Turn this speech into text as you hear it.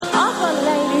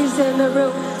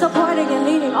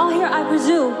here, I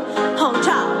presume. Hong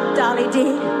Chow, Dolly D,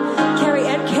 Kerry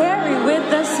and Kerry with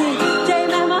the C.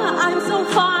 Dame Emma, I'm so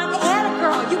fond. Anna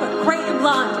girl, you were great and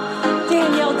blonde.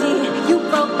 Danielle D, you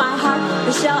broke my heart.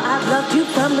 Michelle, I've loved you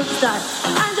from the start.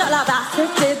 Angela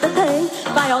Bassett did the thing.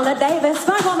 Viola Davis,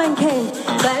 my woman king.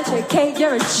 Blanche Kate,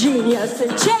 you're a genius.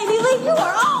 And Jamie Lee, you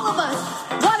are all of us.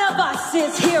 One of us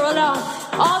is here alone.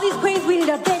 All these queens, we need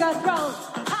a bigger throne.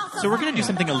 So we're going to do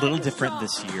something a little different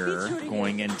this year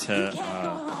going into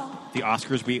the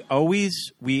Oscars.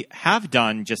 We have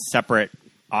done just separate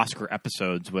Oscar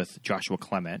episodes with Joshua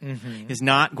Clement. Mm-hmm. He's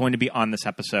not going to be on this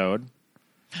episode.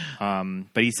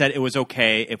 But he said it was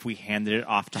okay if we handed it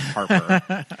off to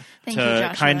Harper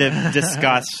to kind of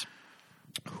discuss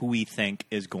who we think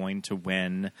is going to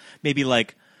win. Maybe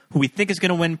like who we think is going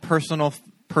to win personal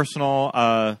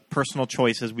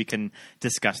choices. We can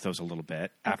discuss those a little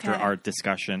bit after our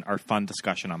fun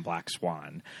discussion on Black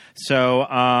Swan. So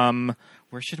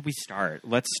where should we start?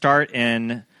 Let's start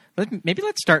in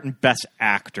Best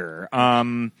Actor.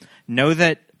 Know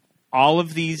that all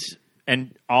of these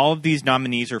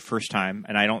nominees are first time,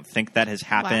 and I don't think that has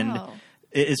happened. Wow.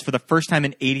 It is for the first time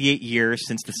in 88 years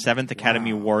since the 7th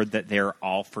Academy Award that they're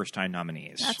all first time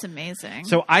nominees. That's amazing.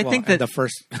 So I think that the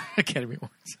first Academy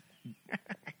Awards.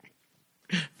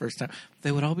 First time.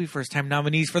 They would all be first time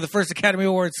nominees for the first Academy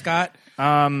Award, Scott.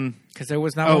 Because there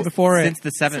was not one before it. Since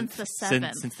the 7th.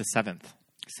 Since the 7th.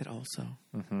 Is it also?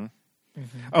 Mm-hmm.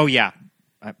 Mm-hmm. Oh, yeah.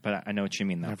 But I know what you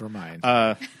mean, though. Never mind.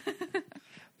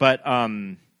 But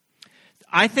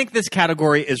I think this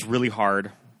category is really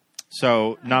hard.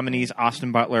 So nominees: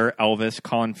 Austin Butler, Elvis,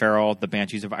 Colin Farrell, The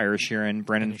Banshees of Inisherin,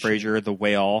 Brendan Fraser, The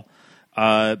Whale,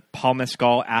 Paul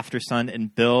Mescal, Aftersun,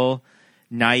 and Bill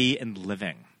Nighy in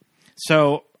Living.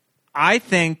 So I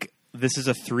think this is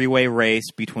a three-way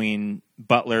race between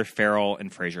Butler, Farrell,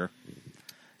 and Fraser.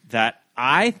 That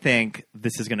I think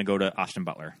this is going to go to Austin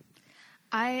Butler.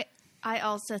 I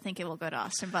also think it will go to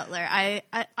Austin Butler. I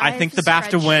think the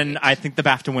BAFTA win. I think the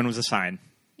BAFTA win was a sign.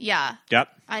 Yeah. Yep.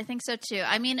 I think so too.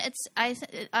 I mean,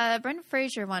 Brendan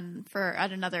Fraser won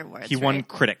at another award. He won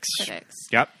Critics.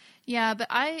 Yep. Yeah, but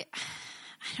I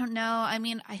don't know. I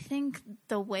mean, I think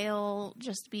The Whale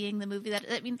just being the movie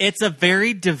it's a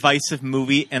very divisive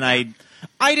movie, and I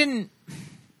didn't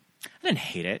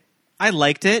hate it. I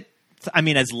liked it. I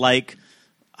mean, I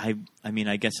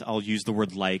guess I'll use the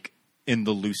word like in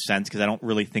the loose sense because I don't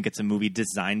really think it's a movie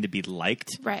designed to be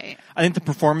liked. Right. I think the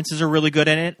performances are really good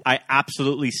in it. I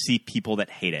absolutely see people that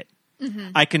hate it. Mm-hmm.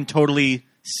 I can totally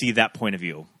see that point of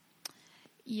view.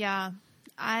 Yeah.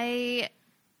 I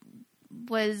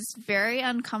was very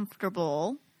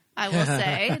uncomfortable, I will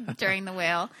say, during The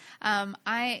Whale. I'm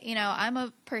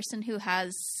a person who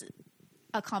has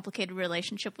a complicated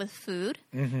relationship with food.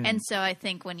 Mm-hmm. And so I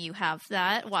think when you have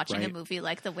that, watching a movie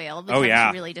like The Whale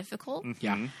becomes really difficult. Mm-hmm.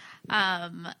 Yeah.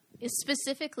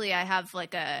 Specifically, I have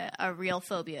like a real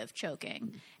phobia of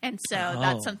choking. And so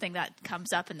that's something that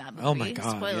comes up in that movie. Oh my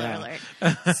God. Spoiler alert.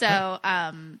 So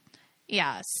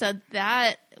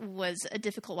that was a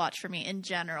difficult watch for me in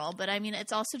general. But I mean,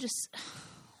 it's also just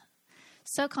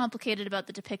so complicated about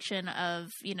the depiction of,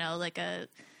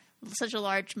 such a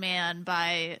large man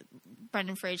by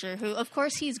Brendan Fraser, who, of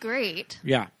course, he's great.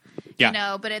 Yeah.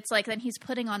 But it's like then he's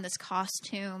putting on this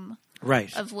costume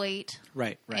of weight.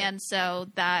 Right. And so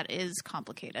that is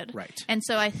complicated. Right. And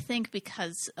so I think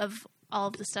because of all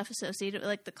of the stuff associated with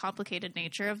like the complicated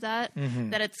nature of that,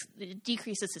 that it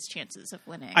decreases his chances of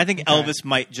winning. I think Elvis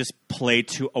might just play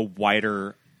to a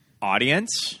wider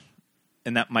audience,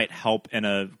 and that might help in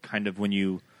a kind of when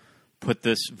you put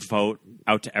this vote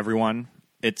out to everyone.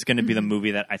 It's going to be the movie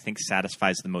that I think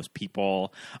satisfies the most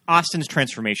people. Austin's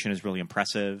transformation is really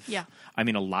impressive. Yeah. I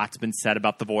mean, a lot's been said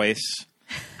about the voice,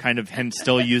 kind of him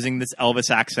still using this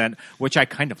Elvis accent, which I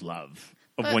kind of love.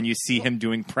 When you see him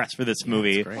doing press for this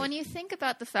movie. When you think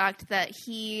about the fact that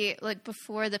he, like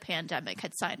before the pandemic,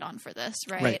 had signed on for this,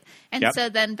 right? And so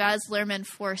then Baz Luhrmann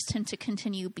forced him to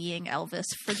continue being Elvis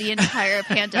for the entire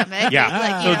pandemic.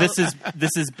 Yeah.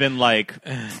 This has been like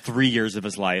 3 years of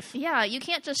his life. Yeah, you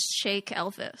can't just shake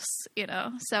Elvis,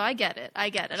 So I get it.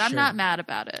 Sure. I'm not mad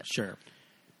about it. Sure.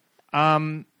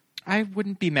 I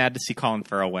wouldn't be mad to see Colin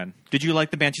Farrell win. Did you like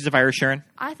The Banshees of Inisherin?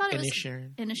 I thought it was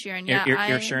Inisherin. Yeah,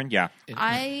 Inisherin, yeah.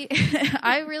 I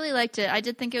really liked it. I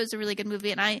did think it was a really good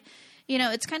movie, and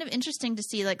it's kind of interesting to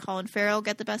see like Colin Farrell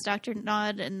get the Best Actor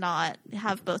nod and not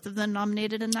have both of them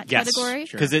nominated in that category.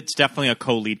 Because it's definitely a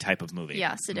co-lead type of movie.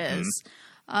 Yes, it is.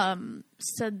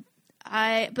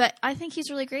 But I think he's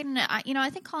really great in it. I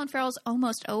think Colin Farrell's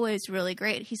almost always really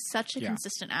great. He's such a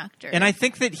consistent actor. And I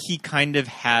think that he kind of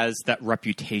has that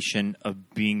reputation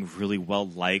of being really well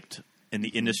liked in the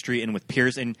industry and with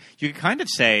peers. And you could kind of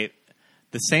say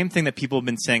the same thing that people have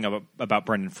been saying about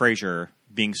Brendan Fraser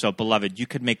being so beloved. You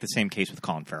could make the same case with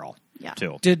Colin Farrell,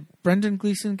 too. Did Brendan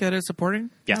Gleeson get a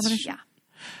supporting nomination? Yeah.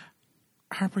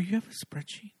 Harper, you have a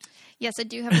spreadsheet? Yes, I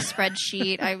do have a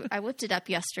spreadsheet. I whipped it up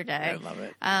yesterday. I love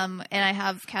it. And I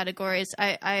have categories.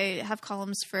 I have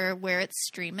columns for where it's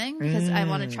streaming because I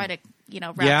want to try to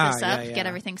wrap this up, get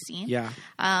everything seen. Yeah.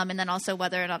 And then also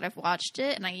whether or not I've watched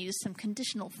it. And I use some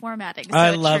conditional formatting. So I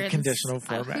love conditional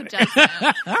formatting. Who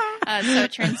doesn't? So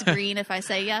it turns green if I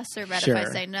say yes or red if I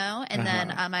say no. And then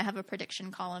I have a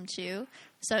prediction column too.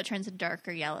 So it turns a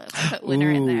darker yellow if I put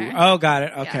winner in there. Oh, got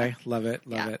it. Okay. Yeah. Love it.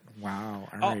 Love it. Wow.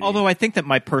 Alrighty. Although I think that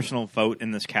my personal vote in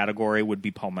this category would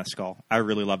be Paul Mescal. I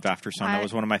really loved After Sun. That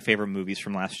was one of my favorite movies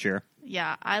from last year.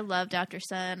 Yeah, I loved After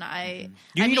Sun.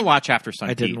 You need to watch After Sun.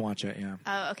 I didn't watch it, yeah.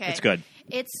 Oh, okay. It's good.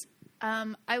 It's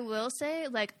I will say,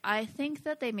 like, I think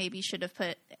that they maybe should have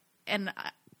put, and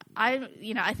I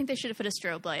think they should have put a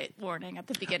strobe light warning at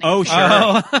the beginning. Oh,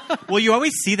 sure. Well, you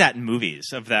always see that in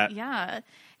movies of that. Yeah.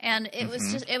 And it was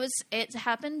just, it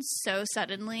happened so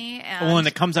suddenly. And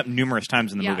it comes up numerous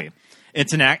times in the movie.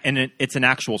 It's an it's an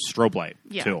actual strobe light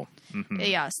too. Mm-hmm.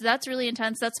 Yeah, so that's really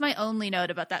intense. That's my only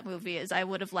note about that movie is I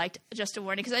would have liked just a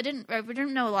warning because I didn't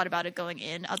know a lot about it going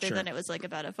in other than it was like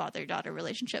about a father-daughter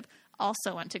relationship.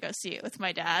 Also went to go see it with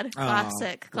my dad.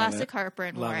 Classic Harper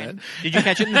and Lauren. Did you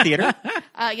catch it in the theater?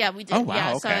 Yeah, we did. Oh, wow, yeah,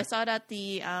 okay. so I saw it at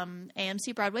the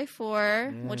AMC Broadway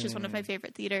 4, which is one of my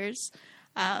favorite theaters.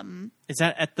 Is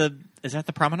that at the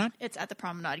Promenade? It's at the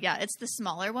Promenade. Yeah, it's the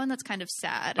smaller one that's kind of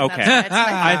sad. Okay, That's why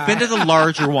it's I've been to the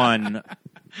larger one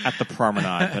at the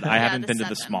Promenade, but I haven't been to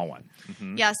the 7. small one.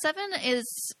 Mm-hmm. Yeah, 7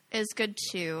 is good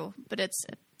too, but it's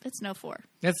no 4.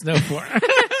 That's no 4.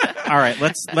 All right,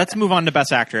 let's move on to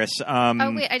Best Actress.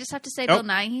 Oh wait, I just have to say Bill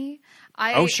Nighy.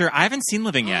 Sure, I haven't seen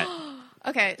Living yet.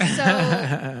 Okay, so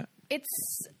I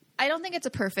don't think it's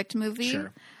a perfect movie.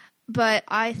 Sure. But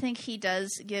I think he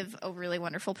does give a really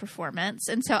wonderful performance.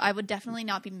 And so I would definitely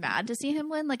not be mad to see him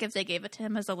win. Like, if they gave it to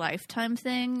him as a lifetime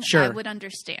thing, sure. I would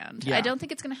understand. Yeah. I don't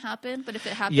think it's going to happen, but if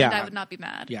it happened, I would not be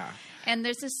mad. Yeah. And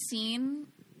there's this scene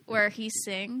where he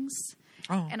sings,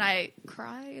 and I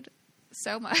cried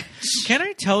so much. Can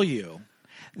I tell you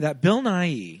that Bill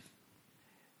Nighy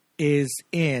is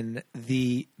in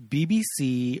the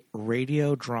BBC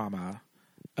radio drama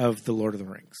of The Lord of the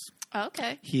Rings? Oh,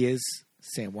 okay. He is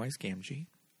Samwise Gamgee,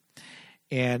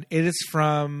 and it is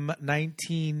from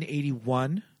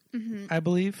 1981, I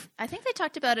believe. I think they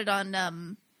talked about it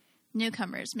on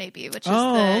Newcomers, maybe, which is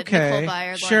okay. Nicole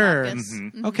Byer, Sure. Lauren Marcus.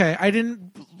 Mm-hmm. Okay, I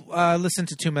didn't listen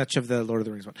to too much of the Lord of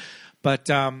the Rings one, but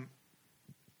oh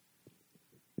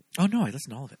no, I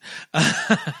listened to all of it,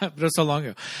 but it was so long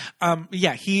ago.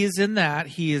 Yeah, he is in that.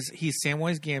 He's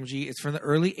Samwise Gamgee. It's from the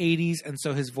early 80s, and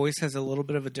so his voice has a little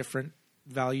bit of a different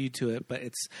value to it, but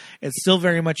it's still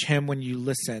very much him when you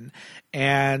listen.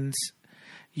 And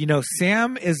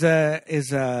Sam is there's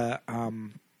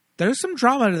some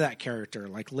drama to that character,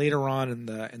 like later on in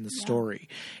the story,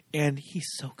 and he's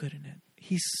so good in it.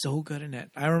 He's so good in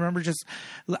it. I remember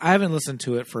I haven't listened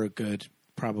to it for a good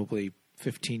probably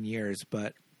 15 years,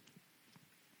 but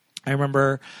I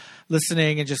remember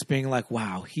listening and just being like,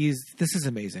 wow, this is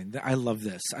amazing. I love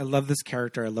this. I love this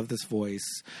character. I love this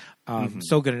voice.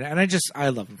 So good at it. And I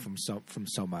love him from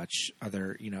so much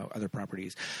other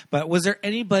properties. But was there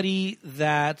anybody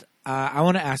that I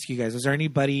want to ask you guys, was there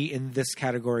anybody in this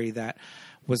category that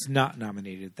was not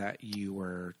nominated that you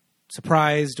were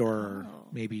surprised or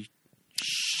maybe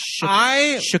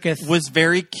shooketh? Was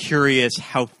very curious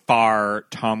how far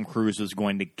Tom Cruise was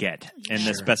going to get in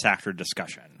this Best Actor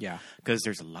discussion. Yeah, because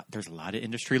there's a lot of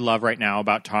industry love right now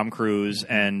about Tom Cruise,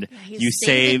 and you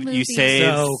saved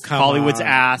saved Hollywood's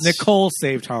ass. Nicole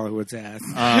saved Hollywood's ass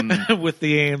with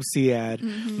the AMC ad.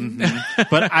 Mm-hmm.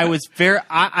 But I was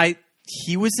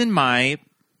he was in my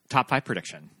top 5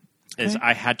 prediction. Is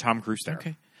I had Tom Cruise there.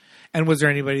 Okay, and was there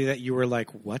anybody that you were like,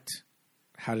 what?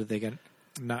 How did they get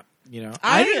not?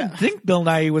 I didn't think Bill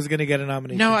Nighy was going to get a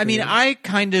nomination. No, I mean, I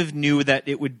kind of knew that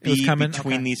it would be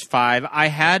between these 5. I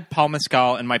had Paul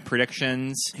Mescal in my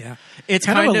predictions. Yeah. It's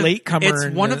kind of a latecomer. It's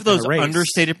one of those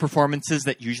understated performances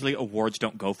that usually awards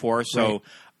don't go for. So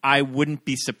I wouldn't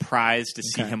be surprised to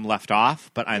see him left off,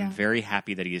 but I'm very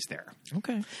happy that he is there.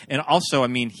 Okay. And also, I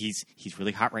mean, he's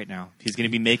really hot right now. He's going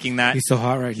to be making that. He's so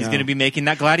hot right now. He's going to be making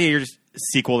that Gladiators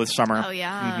sequel this summer. Oh,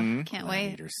 yeah. Mm-hmm. Can't wait.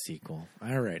 Gladiators sequel.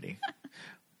 Alrighty.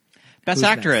 Best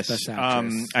Actress. Best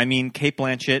Actress. I mean, Kate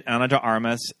Blanchett, Ana de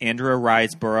Armas, Andrea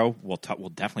Riseborough. We'll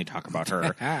definitely talk about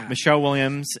her. Michelle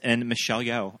Williams and Michelle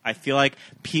Yeoh. I feel like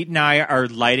Pete and I are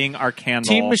lighting our candle.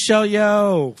 Team Michelle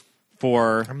Yeoh.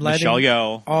 for Michelle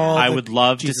Yeoh. I would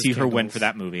love to see her win candles. for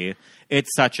that movie.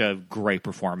 It's such a great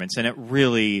performance, and it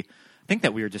really. I think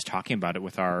that we were just talking about it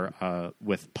with our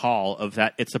with Paul of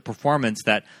that. It's a performance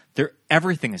that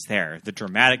everything is there. The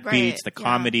dramatic beats, the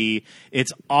comedy.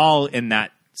 It's all in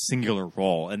that singular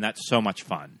role, and that's so much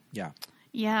fun. Yeah.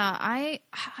 Yeah, I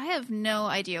have no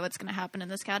idea what's going to happen in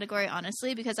this category,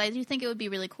 honestly, because I do think it would be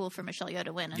really cool for Michelle Yeoh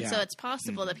to win. And so it's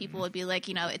possible that people would be like,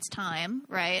 it's time,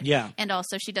 right? Yeah. And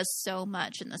also she does so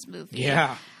much in this movie.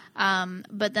 Yeah.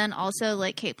 But then also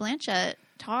like Kate Blanchett,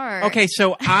 Tar. Okay,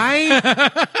 so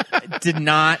I did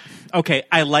not... Okay,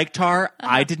 I like Tar.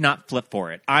 I did not flip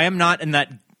for it. I am not in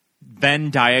that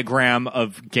Venn diagram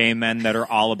of gay men that are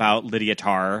all about Lydia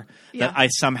Tarr that I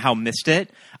somehow missed it.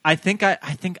 I think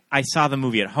I saw the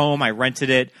movie at home. I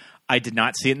rented it. I did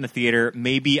not see it in the theater.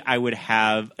 Maybe I would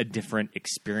have a different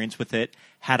experience with it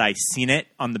had I seen it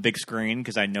on the big screen,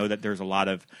 because I know that there's a lot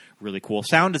of really cool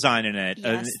sound design in it.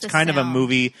 Yes, It's kind of a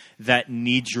movie that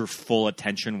needs your full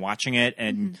attention watching it,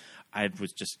 and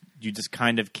you just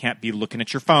kind of can't be looking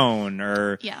at your phone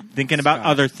or thinking about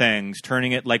other things,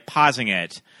 turning it, like pausing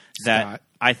it. That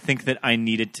I think that I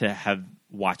needed to have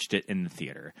watched it in the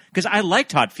theater, because I like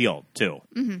Todd Field too.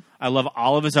 I love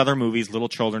all of his other movies, Little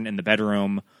Children, In the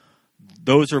Bedroom.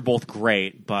 Those are both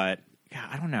great, but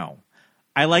I don't know.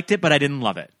 I liked it, but I didn't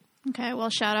love it. Okay, well,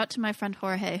 shout out to my friend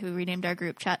Jorge, who renamed our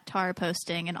group chat Tar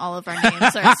Posting, and all of our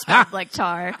names are spelled like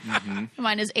Tar.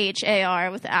 Mine is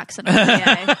H-A-R with the accent on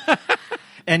the A.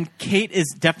 And Kate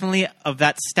is definitely of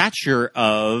that stature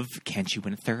of, can she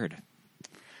win a third?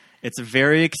 It's a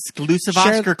very exclusive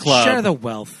Oscar club. Share the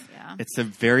wealth. Yeah. It's a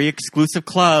very exclusive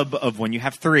club of when you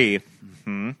have three.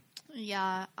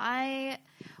 Yeah,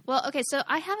 well, okay, so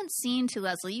I haven't seen To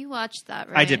Leslie. You watched that,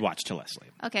 right? I did watch To Leslie.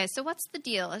 Okay, so what's the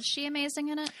deal? Is she amazing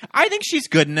in it? I think she's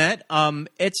good in it.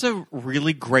 It's a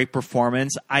really great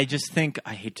performance. I just think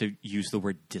I hate to use the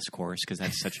word discourse, because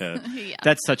that's such a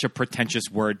that's such a pretentious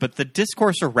word. But the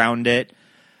discourse around it,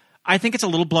 I think it's a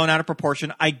little blown out of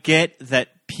proportion. I get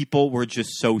that people were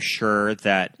just so sure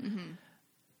that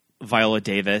Viola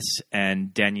Davis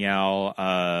and Danielle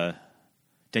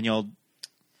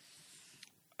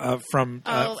from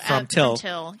Till.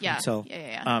 Till. Yeah. Till.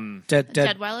 Yeah.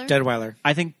 Deadweiler. Deadweiler.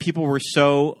 I think people were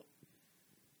so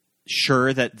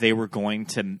sure that they were going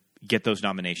to get those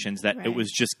nominations that it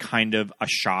was just kind of a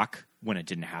shock when it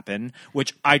didn't happen,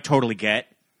 which I totally get.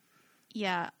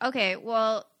 Yeah. Okay,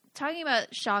 well, talking about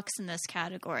shocks in this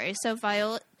category, so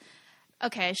Viola...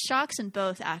 Okay, shocks in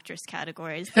both actress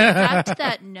categories. The fact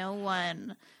that no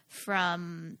one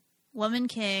from Woman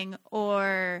King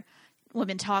or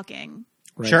Women Talking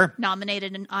Sure.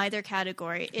 nominated in either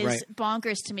category is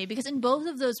bonkers to me, because in both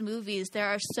of those movies there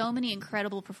are so many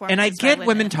incredible performances. And I get by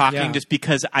Women Talking just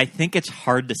because I think it's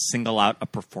hard to single out a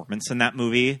performance in that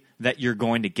movie that you're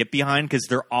going to get behind, because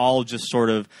they're all just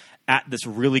sort of at this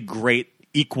really great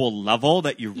equal level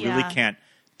that you really can't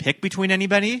pick between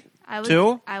anybody.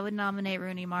 I would nominate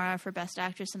Rooney Mara for Best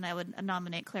Actress, and I would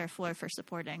nominate Claire Foy for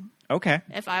Supporting. Okay.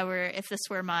 If this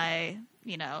were my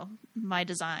my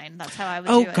design, that's how I would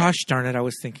do it. Oh gosh darn it! I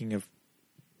was thinking of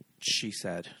She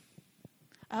Said.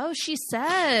 Oh, She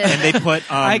Said. And they put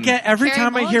I get every Carey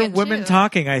time I hear Mulligan, women too.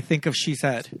 talking, I think of She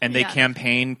Said. and they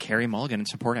campaign Carey Mulligan in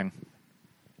Supporting.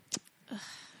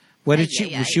 What did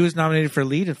she? She was nominated for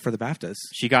lead for the BAFTAs.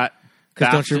 She got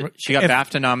she got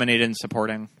BAFTA nominated in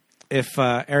Supporting. If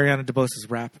Ariana DeBose's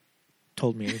rap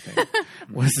told me anything,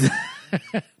 was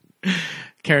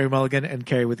Carey Mulligan and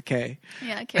Carey with a K.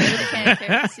 Yeah, Carey with a K,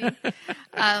 Carey with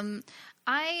a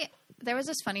C. There was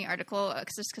this funny article,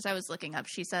 just because I was looking up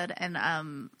She Said, and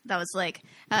that was like,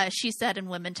 She Said and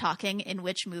Women Talking, in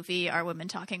which movie are women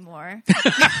talking more?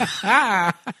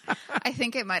 I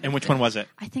think it might have And which been, one was it?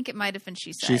 I think it might have been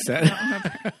She Said. She Said. I don't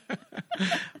remember.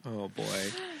 Oh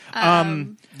boy.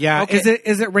 Yeah. Okay.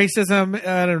 Is it racism?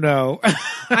 I don't know.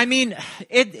 I mean,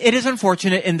 it is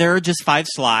unfortunate, and there are just 5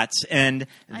 slots, and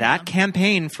that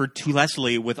campaign for To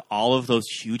Leslie with all of those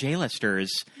huge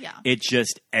A-listers, it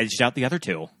just edged out the other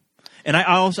 2. And I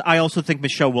also think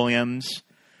Michelle Williams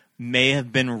may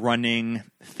have been running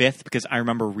 5th, because I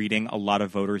remember reading a lot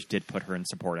of voters did put her in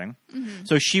Supporting.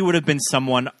 So she would have been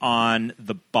someone on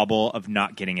the bubble of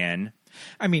not getting in.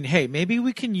 I mean, hey, maybe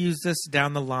we can use this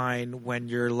down the line when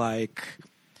you're like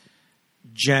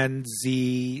Gen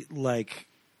Z, like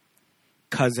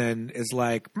cousin is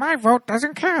like, my vote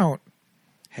doesn't count.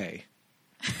 Hey,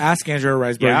 ask Andrew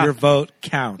Riseborough. Your vote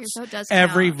counts. Your vote does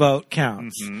Every count. vote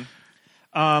counts.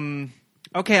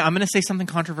 Okay, I'm going to say something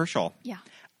controversial. Yeah.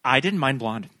 I didn't mind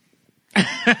Blonde.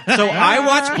 So I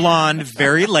watched Blonde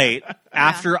very late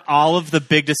after all of the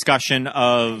big discussion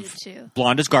of I did too.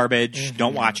 Blonde is garbage,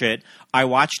 don't watch it. I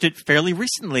watched it fairly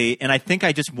recently, and I think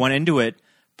I just went into it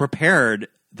prepared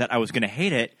that I was going to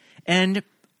hate it, and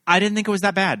I didn't think it was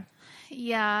that bad.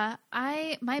 Yeah,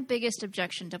 my biggest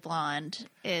objection to Blonde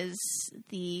is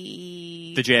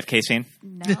the JFK scene?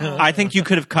 No. I think you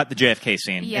could have cut the JFK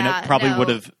scene, and Yeah, it probably no. would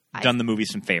have done the movie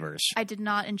some favors. I did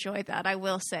not enjoy that. I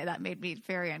will say that made me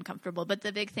very uncomfortable. But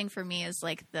the big thing for me is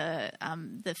like the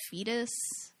fetus.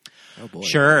 Oh boy.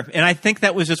 Sure, and I think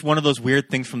that was just one of those weird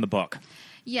things from the book,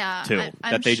 Yeah, too,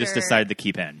 I'm that they just sure decided to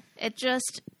keep in. It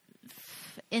just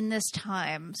in this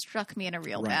time struck me in a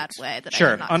real Right. bad way. That I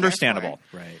Sure, did not care understandable.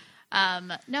 for. Right.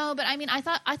 No, but I mean, I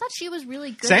thought she was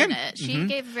really good Same. in it. She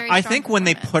gave a very. I strong think when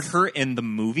they put performance. her in the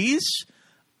movies,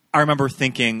 I remember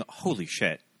thinking, holy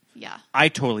shit, Yeah. I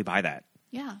totally buy that.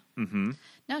 Yeah. Mm-hmm.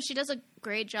 No, she does a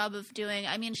great job of doing.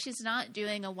 I mean, she's not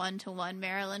doing a 1-to-1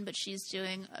 Marilyn, but she's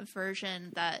doing a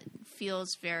version that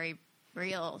feels very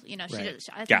real. You know, Right.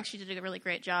 I think Yeah. she did a really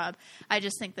great job. I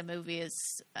just think the movie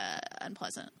is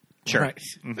unpleasant. Sure. Right.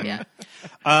 Yeah.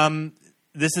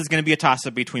 This is going to be a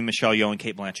toss-up between Michelle Yeoh and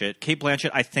Cate Blanchett. Cate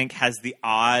Blanchett, I think, has the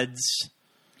odds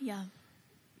Yeah.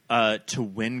 to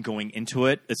win going into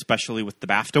it, especially with the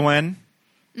BAFTA win.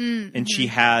 And she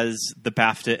has the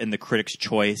BAFTA and the Critics'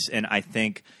 Choice. And I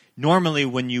think normally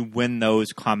when you win those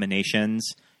combinations,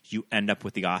 you end up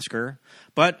with the Oscar.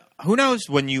 But who knows,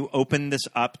 when you open this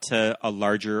up to a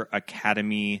larger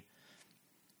Academy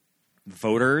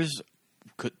voters,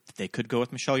 they could go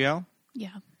with Michelle Yeoh. Yeah.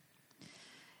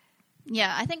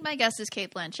 Yeah, I think my guess is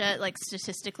Cate Blanchett. Like,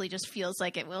 statistically, just feels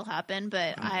like it will happen,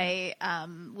 but I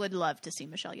would love to see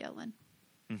Michelle Yeoh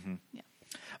win.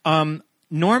 Yeah.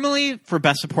 Normally, for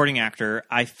Best Supporting Actor,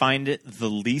 I find it the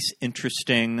least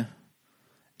interesting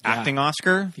acting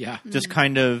Oscar. Yeah. Just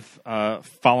kind of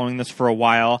following this for a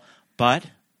while. But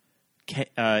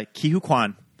Ki-Hu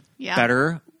Kwan Yeah.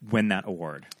 better win that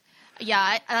award.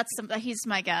 Yeah, he's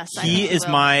my guess. I He think is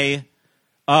will. my...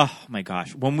 Oh, my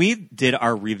gosh. When we did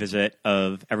our revisit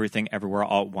of Everything Everywhere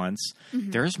All at Once,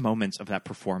 there's moments of that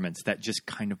performance that just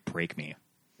kind of break me.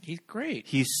 He's great.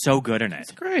 He's so good in it.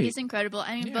 He's great. He's incredible.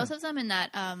 I mean, Yeah. both of them in that.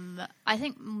 I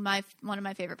think one of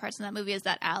my favorite parts in that movie is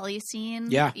that alley scene.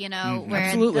 Yeah. You know, where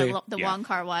Absolutely. the Yeah. Wong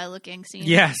Kar-wai looking scene.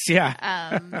 Yes.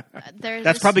 Yeah. There's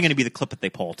That's just- probably going to be the clip that they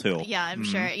pull, too. Yeah, I'm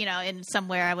sure. You know, in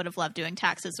somewhere I would have loved doing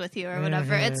Taxes with You or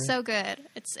whatever. It's so good.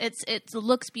 It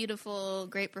looks beautiful.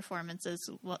 Great performances.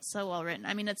 So well written.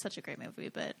 I mean, it's such a great movie.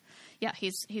 But yeah,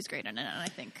 he's great in it, and I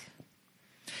think.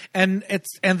 And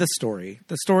the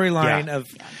storyline Yeah. of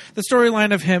the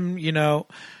storyline of him, you know,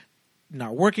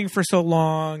 not working for so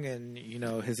long, and you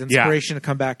know his inspiration to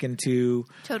come back into,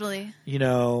 Totally. you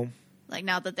know, Like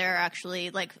now that there are actually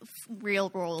like real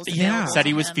roles. Yeah. available Said to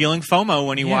he was him. feeling FOMO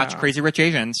when he Yeah. watched Crazy Rich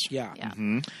Asians. yeah.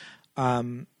 Yeah.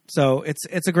 So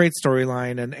it's a great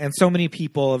storyline, and so many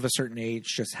people of a certain age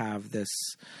just have this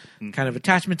kind of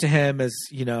attachment to him as,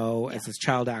 you know, as his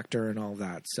child actor and all of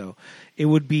that. So it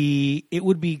would be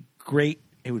great.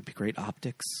 It would be great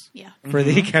optics Yeah. for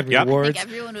the Academy Yep. Awards I think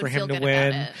everyone would for feel him to good about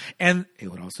win, it. and it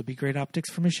would also be great optics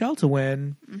for Michelle to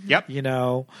win. Yep. You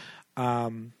know, I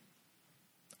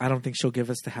don't think she'll give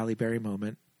us the Halle Berry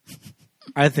moment.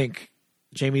 I think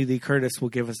Jamie Lee Curtis will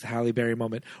give us the Halle Berry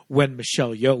moment when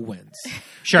Michelle Yeoh wins.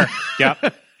 Sure.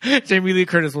 Yep. Jamie Lee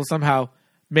Curtis will somehow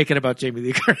make it about Jamie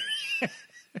Lee Curtis.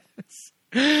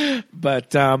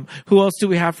 But who else do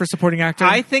we have for supporting actor?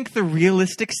 I think the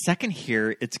realistic second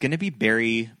here, it's going to be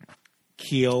Barry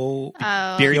Keogh.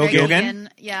 Oh, Barry Barry Keoghan?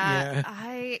 Yeah, Yeah.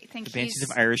 I think he's Banshees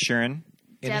of Irish Sharon.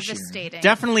 devastating.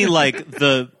 Definitely like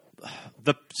the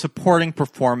supporting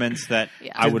performance that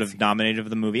Yeah. I would have nominated for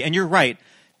the movie. And you're right.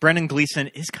 Brendan Gleeson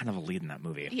is kind of a lead in that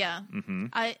movie. Yeah,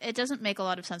 it doesn't make a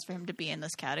lot of sense for him to be in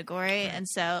this category, and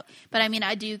so. But I mean,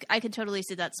 I could totally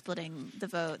see that splitting the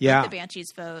vote, Yeah. like the Banshees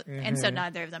vote, and so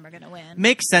neither of them are going to win.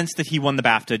 Makes sense that he won the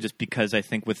BAFTA just because I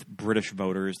think with British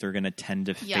voters, they're going to tend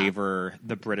to Yeah. favor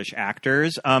the British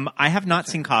actors. I have not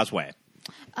seen Causeway.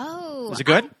 Oh, Was it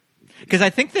good? Because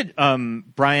I think that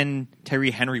Brian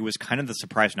Tyree Henry was kind of the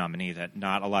surprise nominee that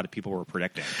not a lot of people were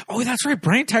predicting. Oh, that's right.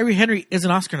 Brian Tyree Henry is an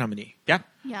Oscar nominee. Yeah.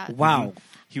 Yeah, Wow.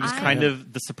 He was I- kind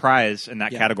of the surprise in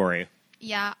that Yeah. category.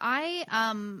 yeah.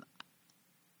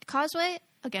 Causeway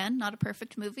again, not a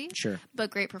perfect movie, Sure. but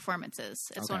great performances.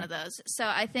 It's Okay. one of those. So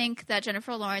I think that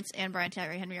Jennifer Lawrence and Brian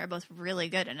Tyree Henry are both really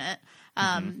good in it.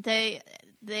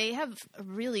 They have a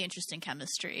really interesting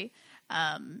chemistry,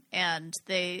 and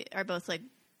they are both like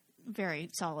very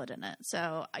solid in it.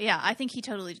 So yeah, I think he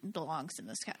totally belongs in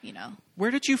this. You know, Where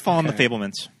did you fall in The Okay.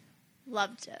 Fablemans?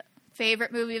 loved it.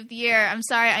 favorite movie of the year. I'm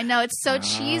sorry. I know it's so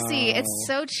cheesy. It's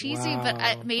so cheesy, but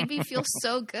it made me feel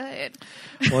so good.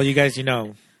 Well, you guys, you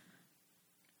know.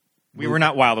 We were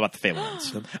not wild about The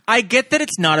Fabelmans. I get that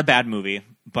it's not a bad movie,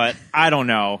 but I don't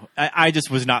know. I just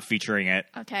was not featuring it.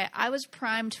 Okay, I was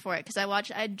primed for it because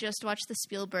I just watched the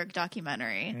Spielberg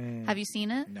documentary. Have you seen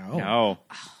it? No.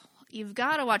 You've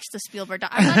got to watch the Spielberg.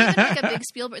 I'm not even like a big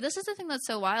Spielberg. This is the thing that's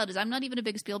so wild is I'm not even a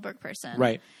big Spielberg person.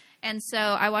 Right. And so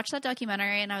I watched that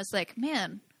documentary and I was like,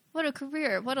 man, what a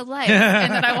career, what a life.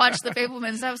 And then I watched The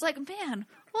Fabelmans and I was like, man,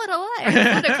 what a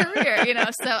life, what a career, you know.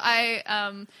 So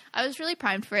I was really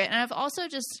primed for it, and I've also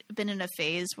just been in a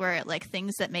phase where like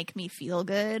things that make me feel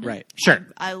good. Right. Sure.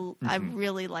 I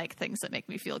really like things that make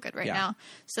me feel good right now.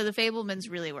 So The Fabelmans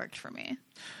really worked for me.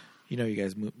 You know, you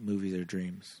guys, movies are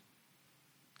dreams.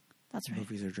 That's right.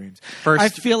 Movies are dreams. First, I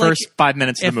feel first like 5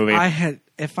 minutes of the movie.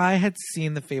 If I had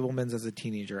seen The Fabelmans as a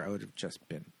teenager, I would have just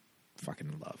been fucking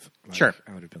in love. Like, Sure.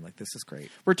 I would have been like, this is great.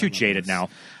 We're too I love jaded this. now.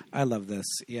 I love this.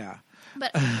 Yeah.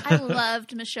 But I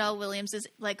loved Michelle Williams'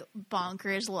 like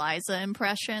bonkers Liza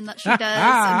impression that she does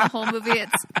in the whole movie.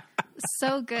 It's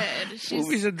so good.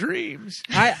 Movies are dreams.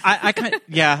 I kind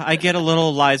I get a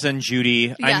little Liza and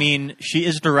Judy. I Yeah. mean, she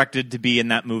is directed to be in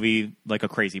that movie like a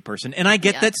crazy person. And I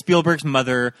get that Spielberg's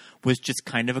mother was just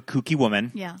kind of a kooky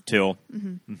woman, too.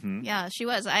 Yeah, she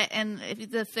was.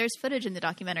 There's footage in the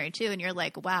documentary too, and you're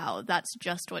like, wow, that's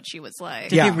just what she was like.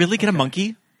 Did they really get a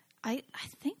monkey? I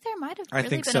think there might have. I really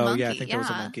think been so. a monkey. Yeah, I think there was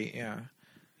a monkey. Yeah.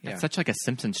 That's such like a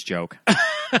Simpsons joke.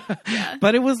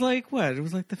 But it was like what? It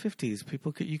was like the 50s.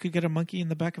 You could get a monkey in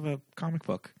the back of a comic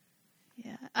book.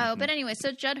 Yeah. Oh, but anyway,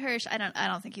 so Judd Hirsch, I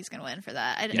don't think he's going to win for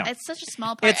that. No. It's such a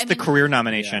small part. It's the career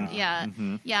nomination. Yeah.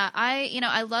 Yeah.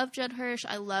 I love Judd Hirsch.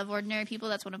 I love Ordinary People.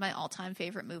 That's one of my all-time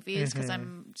favorite movies because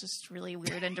I'm just really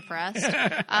weird and depressed.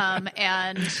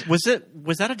 And Was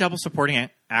that a double supporting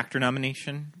actor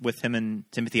nomination with him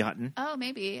and Timothy Hutton? oh,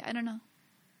 maybe. I don't know.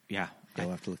 Yeah.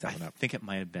 I'll have to look that one I up. think it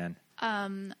might have been.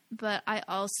 But I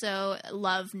also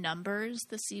love Numbers,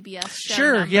 the CBS show.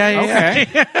 Sure. Numbers.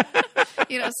 Yeah.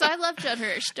 You know, so I love Judd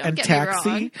Hirsch. Don't And get Taxi.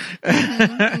 me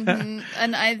wrong.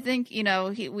 And I think,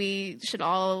 we should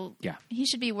all. Yeah. He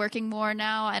should be working more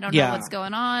now. I don't know Yeah. what's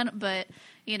going on, but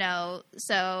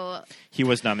so He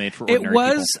was nominated for It Ordinary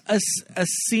was People. a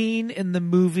scene in the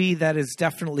movie that is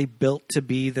definitely built to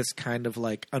be this kind of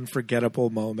like unforgettable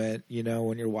moment,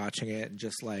 when you're watching it and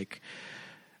just like.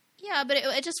 yeah, but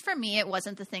it just for me, it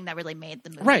wasn't the thing that really made the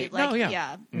movie Right. No,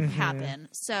 happen.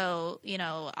 So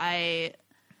I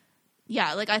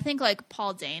think like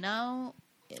Paul Dano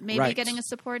maybe Right. getting a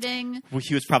supporting. Well,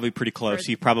 he was probably pretty close.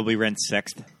 He probably ran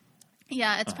sixth.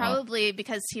 Yeah, it's probably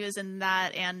because he was in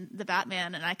that and the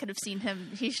Batman, and I could have seen him.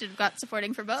 He should have got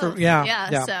supporting for both.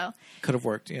 Yeah. So Could have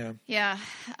worked. Yeah. yeah,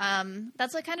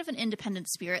 that's like kind of an independent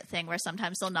spirit thing where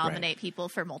sometimes they'll nominate people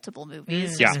for multiple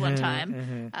movies Yeah. just one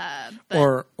time.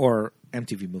 But Or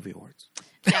MTV Movie Awards.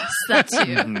 yes, that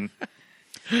too.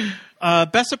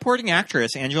 Best Supporting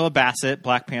Actress: Angela Bassett,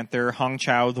 Black Panther; Hong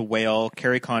Chow, The Whale;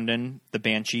 Kerry Condon, The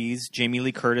Banshees; Jamie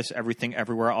Lee Curtis, Everything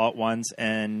Everywhere All at Once;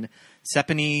 and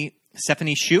Stephanie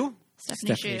Shu.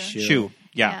 Stephanie Shu. Shu.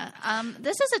 Yeah.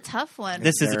 This is a tough one.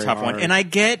 This is a Very tough one, hard. and I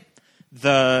get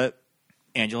the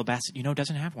Angela Bassett.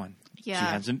 doesn't have one. Yeah, she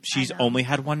hasn't. I She's know. only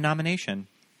had one nomination.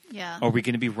 Yeah. Are we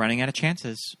going to be running out of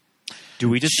chances? Do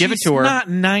we just give it She's to her? not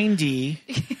 90.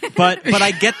 But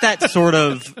I get that sort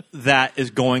of that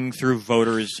is going through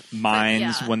voters'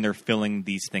 minds yeah. when they're filling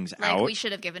these things Like out. we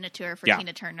should have given it to her for Yeah.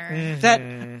 Tina Turner. That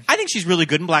I think she's really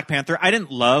good in Black Panther. I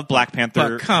didn't love Black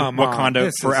Panther, But come on, Wakanda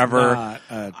this is Forever. not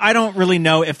a- I don't really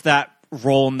know if that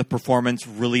role in the performance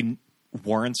really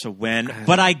warrants a win,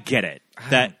 but I get it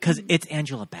that because it's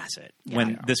Angela Bassett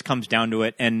when this comes down to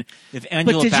it, and if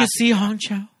Angela But did you Bassett, see Hong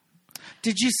Chow?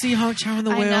 Did you see Hong Chow in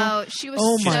The Whale? I know. She was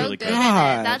Oh so my good God.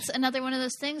 in it. That's another one of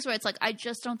those things where it's like, I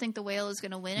just don't think The Whale is going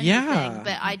to win anything. Yeah.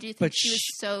 But I do think But she was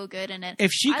so good in it.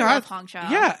 If she I got love Hong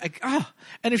Chow.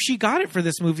 and if she got it for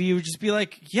this movie, you would just be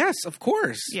like, yes, of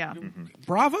course, Yeah.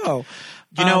 bravo.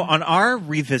 on our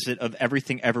revisit of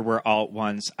Everything Everywhere All at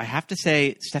Once, I have to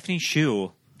say Stephanie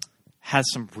Shu has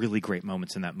some really great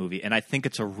moments in that movie, and I think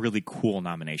it's a really cool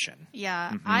nomination.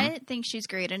 Yeah. I think she's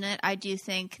great in it. I do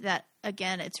think that,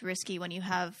 again, it's risky when you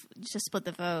have to split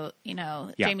the vote,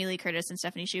 Yeah. Jamie Lee Curtis and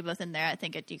Stephanie Shu both in there. I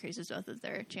think it decreases both of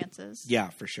their chances. Yeah,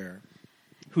 for sure.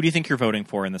 Who do you think you're voting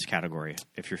for in this category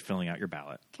if you're filling out your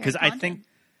ballot? Kerry I Condon. think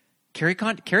Kerry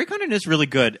Condon is really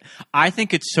good. I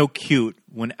think it's so cute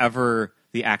whenever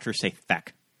the actors say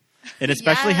feck. And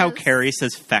especially how Yes. Carrie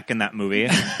says feck in that movie.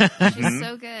 She's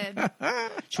so good.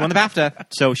 She won the BAFTA,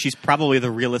 so she's probably the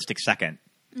realistic second.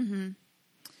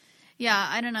 Yeah,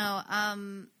 I don't know.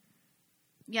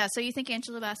 Yeah, so you think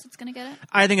Angela Bassett's going to get it?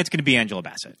 I think it's going to be Angela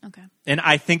Bassett. Okay. And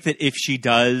I think that if she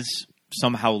does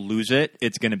somehow lose it,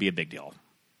 it's going to be a big deal.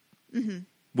 Mm-hmm.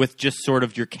 With just sort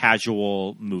of your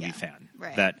casual movie fan.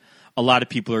 Right. That a lot of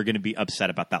people are going to be upset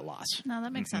about that loss. No,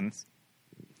 that makes sense.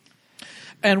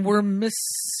 And we're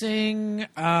missing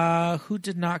who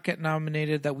did not get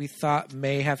nominated that we thought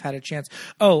may have had a chance.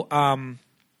 Oh,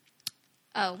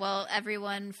 well,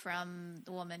 everyone from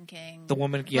The Woman King. The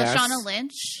Woman, yes. Lashana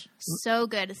Lynch, so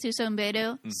good. Suso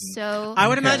Mbedu, so I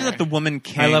would imagine that The Woman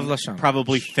King I love Lashana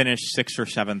probably Lynch. finished 6th or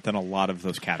 7th in a lot of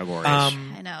those categories.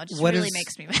 I know, it just what really is-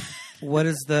 makes me mad. What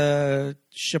is the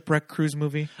shipwreck cruise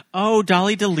movie? Oh,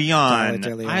 Dolly DeLeon.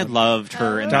 Dolly DeLeon. I loved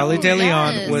her in that Dolly movie.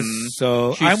 DeLeon yes. was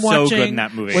so. She's I'm so watching, good in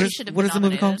that movie. What She is, should have what been is the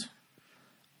movie called? nominated.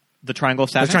 The Triangle of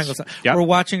The Sadness. Triangle of Sadness. Yep. We're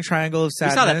watching Triangle of We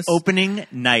Sadness. saw that opening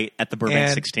night at the Burbank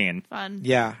And- 16. Fun.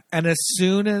 Yeah, and as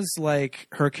soon as like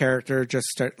her character just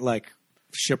start like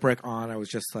shipwreck on, I was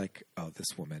just like, oh, this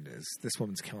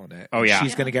woman's killing it. Oh, yeah.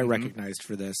 she's going to get recognized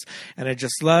for this. And I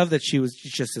just love that she was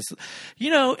just this.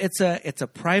 It's a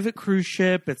private cruise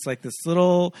ship. It's like this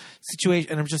little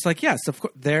situation, and I'm just like, yes, of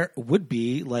course there would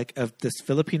be like this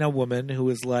Filipino woman who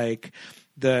is like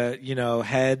the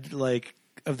head like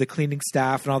of the cleaning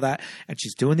staff and all that, and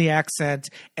she's doing the accent,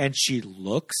 and she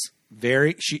looks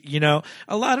very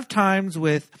a lot of times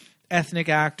with ethnic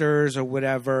actors or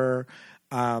whatever,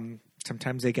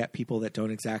 sometimes they get people that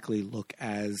don't exactly look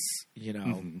as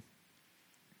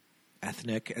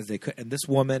ethnic as they could, and this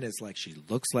woman is like, she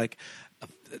looks like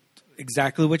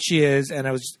exactly what she is, and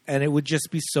it would just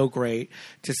be so great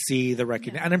to see the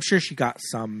recognition. And I'm sure she got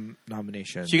some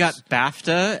nominations. She got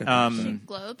BAFTA,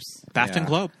 Globes. BAFTA and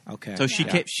Globe. Okay. So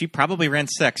she probably ran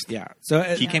 6th. Yeah.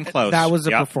 So She came close. That was the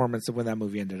Yep. performance. And when that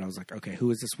movie ended, I was like, okay, who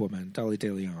is this woman? Dolly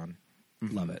DeLeon.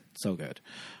 Love it. So good.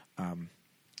 All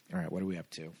right. What are we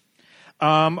up to?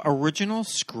 Original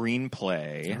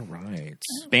screenplay. All right.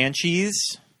 Banshees.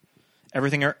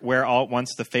 Everything Where All at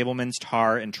Once, The Fabelmans,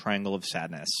 Tar, and Triangle of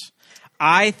Sadness.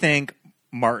 I think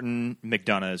Martin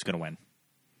McDonagh is going to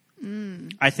win.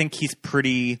 I think he's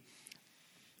pretty...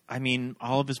 I mean,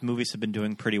 all of his movies have been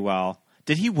doing pretty well.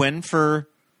 Did he win for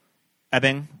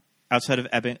Ebbing? Outside of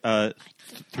Ebbing?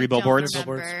 Three Billboards? Don't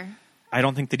remember. I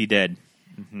don't think that he did.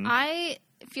 I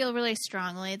feel really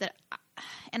strongly that,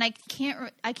 and I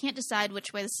can't decide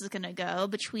which way this is going to go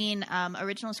between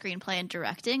original screenplay and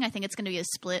directing. I think it's going to be a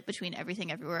split between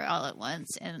Everything Everywhere All at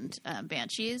Once and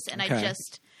Banshees, and Okay. I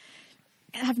just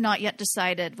have not yet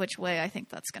decided which way I think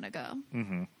that's going to go.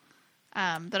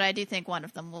 Mm-hmm. But I do think one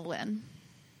of them will win.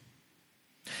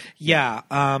 Yeah.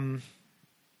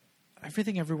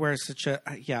 Everything Everywhere is such a...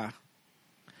 yeah.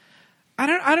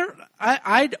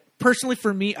 I personally,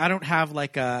 for me, I don't have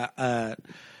like a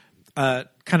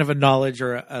kind of a knowledge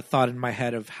or a thought in my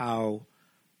head of how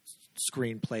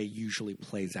screenplay usually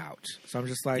plays out. So I'm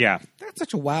just like, Yeah. that's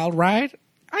such a wild ride.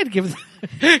 I'd give them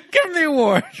the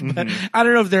award. But I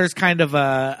don't know if there's kind of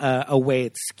a way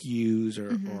it skews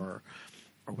or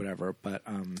whatever. But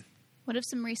What have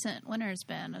some recent winners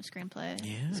been of screenplay?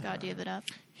 Yeah. Scott, do you have it up?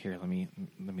 Here, let me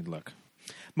look.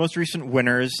 Most recent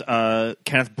winners,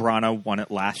 Kenneth Branagh won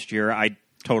it last year. I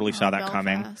totally saw that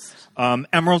coming. Belfast.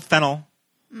 Emerald Fennell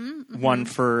won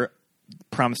for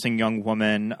Promising Young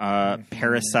Woman.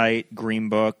 Parasite, Green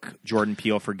Book, Jordan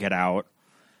Peele for Get Out.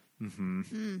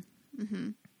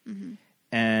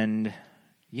 And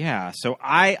yeah, so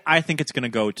I think it's going to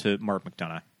go to Mark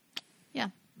McDonagh. Yeah.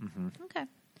 Okay.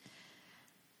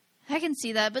 I can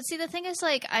see that. But see, the thing is,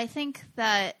 like, I think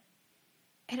that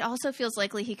it also feels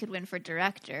likely he could win for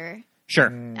director.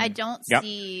 Sure. I don't Yep.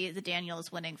 see the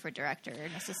Daniels winning for director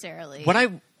necessarily. What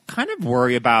I kind of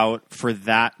worry about for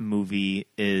that movie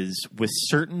is with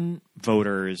certain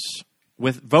voters,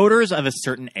 with voters of a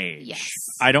certain age. Yes.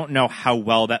 I don't know how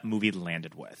well that movie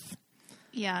landed with.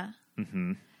 Yeah.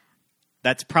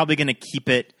 That's probably going to keep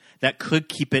it, that could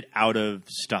keep it out of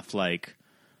stuff like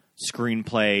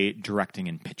screenplay, directing,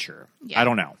 and picture. Yeah. I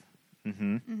don't know.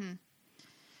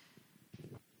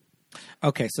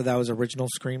 okay, so that was original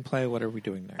screenplay. What are we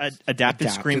doing next? Adapted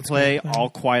screenplay, All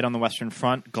Quiet on the Western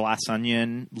Front, Glass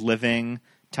Onion, Living,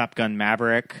 Top Gun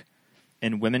Maverick,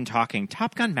 and Women Talking.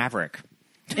 Top Gun Maverick.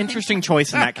 Interesting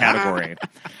choice in that category.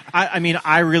 I mean,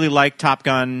 I really like Top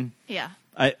Gun. Yeah.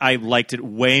 I liked it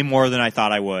way more than I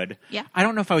thought I would. Yeah. I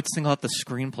don't know if I would single out the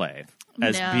screenplay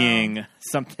as No. being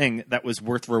something that was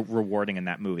worth rewarding in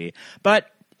that movie. But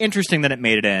interesting that it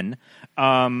made it in.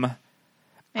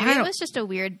 Maybe it was just a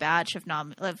weird batch of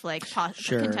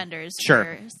contenders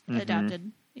Sure. for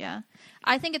adapted. Yeah.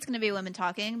 I think it's going to be Women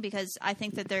Talking because I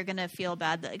think that they're going to feel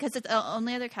bad because it's the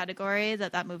only other category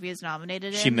that movie is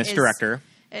nominated in. She missed director.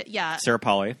 Sarah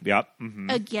Polley. Yep. Mm-hmm.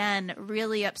 Again,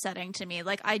 really upsetting to me.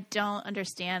 Like, I don't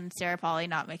understand Sarah Polley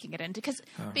not making it in because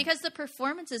the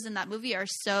performances in that movie are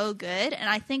so good, and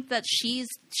I think that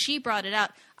she brought it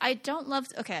out. I don't love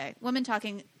women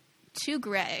talking too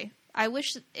gray. I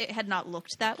wish it had not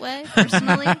looked that way,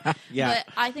 personally. But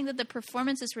I think that the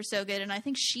performances were so good, and I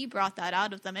think she brought that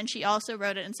out of them, and she also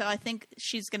wrote it, and so I think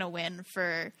she's going to win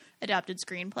for adapted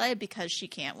screenplay because she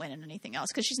can't win in anything else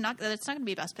because it's not going to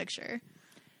be Best Picture.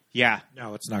 Yeah.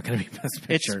 No, it's not going to be Best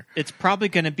Picture. It's probably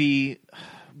going to be,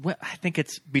 I think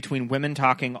it's between Women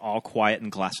Talking, All Quiet, and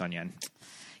Glass Onion.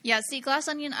 Yeah, see, Glass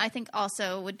Onion I think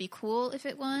also would be cool if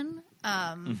it won.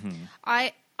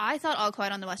 I thought All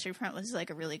Quiet on the Western Front was like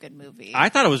a really good movie. I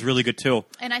thought it was really good too.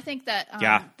 And I think that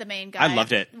the main guy I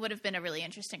loved it. would have been a really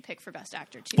interesting pick for Best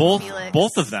Actor too.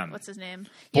 Both of them. What's his name?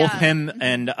 Both him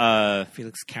and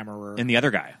Felix Kammerer. and the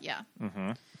other guy. Yeah.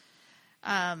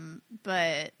 Mm-hmm.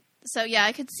 But so yeah,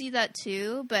 I could see that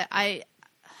too. But I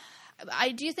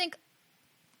do think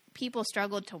people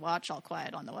struggled to watch All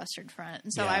Quiet on the Western Front,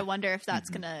 and so I wonder if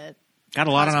that's gonna got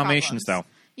a lot of cause nominations problems.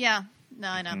 though. Yeah. No,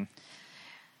 I know.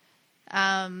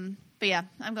 But yeah,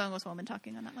 I'm going with Woman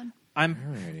Talking on that one.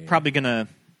 I'm probably going to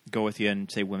go with you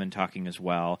and say Women Talking as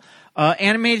well.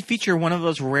 Animated feature, one of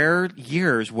those rare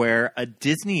years where a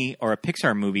Disney or a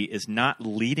Pixar movie is not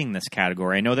leading this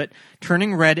category. I know that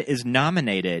Turning Red is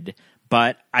nominated,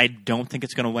 but I don't think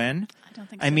it's going to win. I don't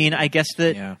think so. I mean, I guess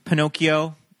that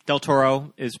Pinocchio, Del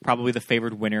Toro is probably the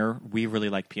favored winner. We really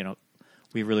like Pinocchio.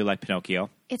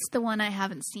 It's the one I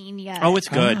haven't seen yet. Oh, it's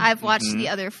good. I've watched the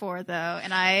other four, though,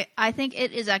 and I think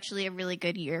it is actually a really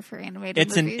good year for animated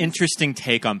movies. It's an interesting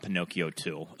take on Pinocchio,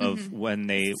 too, of when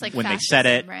they like when fascism, they said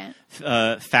it, right?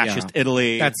 fascist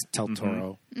Italy. That's Del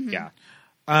Toro. Yeah.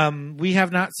 We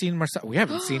have not seen Marcel. We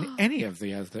haven't seen any of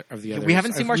the others. We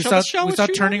haven't seen Marcel the Shell We with saw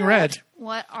Shoes Turning on Red.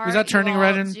 What are We saw Turning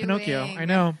Red and and Pinocchio. I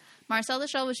know. Marcel the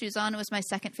Shell with Shoes On was my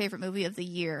second favorite movie of the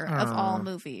year of all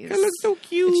movies. It looks so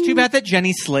cute. It's too bad that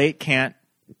Jenny Slate can't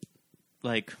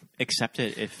accept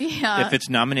it if it's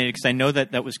nominated, because I know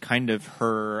that was kind of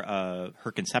her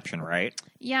conception, right?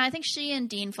 Yeah, I think she and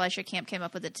Dean Fleischer Camp came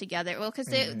up with it together. Well, because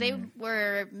they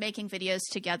were making videos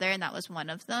together, and that was one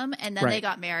of them. And then they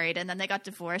got married, and then they got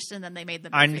divorced, and then they made the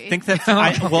movie. I think that's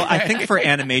I think for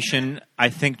animation, I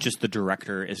think just the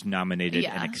director is nominated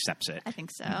and accepts it. I think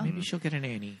so. Maybe she'll get an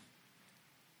Annie.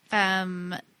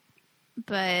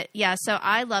 But yeah, so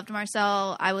I loved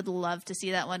Marcel. I would love to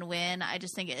see that one win. I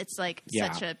just think it's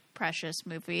such a precious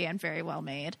movie and very well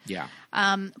made. Yeah.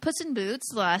 Puss in Boots: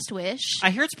 The Last Wish. I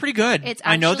hear it's pretty good. It's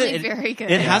I know that actually very good.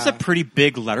 It has a pretty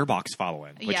big letterbox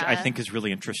following, which Yeah. I think is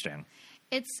really interesting.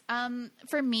 It's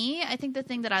for me, I think the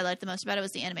thing that I liked the most about it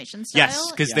was the animation style.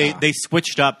 Yes, because they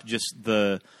switched up just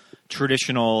the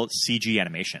traditional CG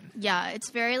animation. Yeah, it's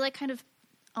very kind of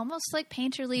almost like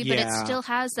painterly, but it still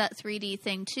has that 3D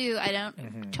thing too. I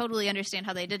don't totally understand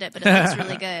how they did it, but it looks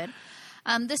really good.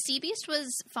 The Sea Beast was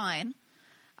fine.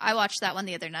 I watched that one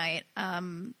the other night.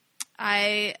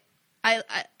 It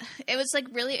was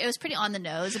it was pretty on the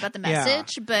nose about the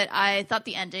message, but I thought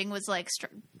the ending was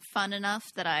fun enough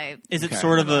that I. Is it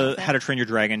sort of a How to Train Your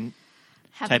Dragon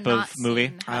type of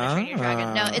movie? How to Train Your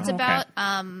Dragon. No, it's about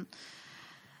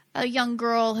a young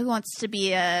girl who wants to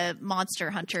be a monster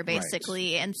hunter,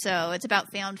 basically. Right. And so it's about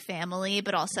found family,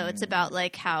 but also it's about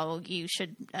how you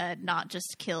should not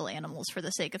just kill animals for the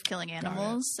sake of killing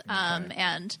animals.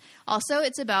 And also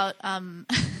it's about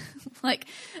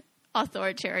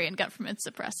authoritarian government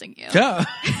suppressing you. Yeah.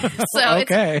 So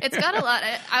okay. it's got a lot.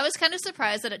 I was kind of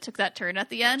surprised that it took that turn at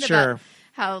the end. Sure. About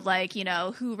how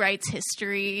who writes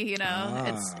history, it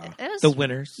was, the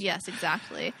winners. Yes,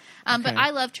 exactly. But I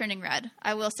love Turning Red.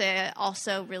 I will say I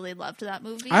also really loved that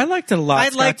movie. I liked it a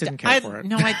lot. Scott didn't care for it.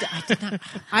 No, I did not.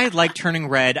 I liked Turning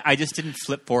Red. I just didn't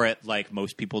flip for it like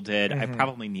most people did. I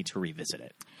probably need to revisit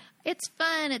it. It's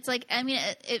fun. It's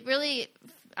it really,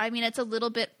 it's a little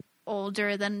bit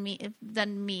older than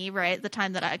me, right? The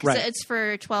time that it's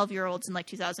for 12-year-olds in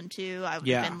 2002. I would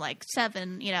have been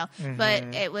 7,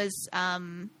 but it was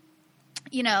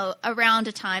around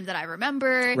a time that I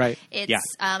remember. Right.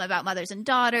 It's about mothers and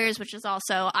daughters, which is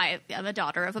also I am a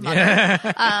daughter of a mother.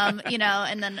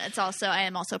 And then it's also I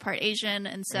am also part Asian,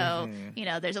 and so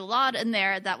there's a lot in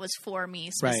there that was for me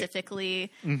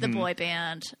specifically. The boy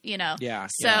band,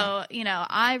 So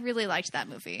I really liked that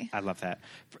movie. I love that.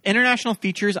 For international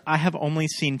features, I have only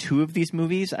seen 2 of these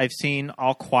movies. I've seen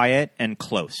All Quiet and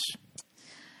Close.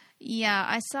 Yeah,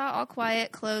 I saw All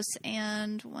Quiet, Close,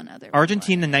 and one other.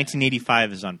 Argentina in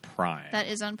 1985 is on Prime. That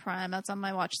is on Prime. That's on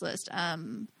my watch list.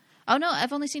 Oh no,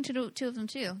 I've only seen two of them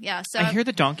too. Yeah, so I hear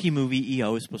the donkey movie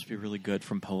EO is supposed to be really good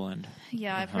from Poland.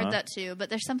 Yeah, I've heard that too. But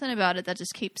there's something about it that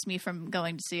just keeps me from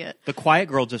going to see it. The Quiet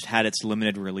Girl just had its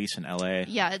limited release in LA.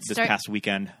 Yeah, it's this past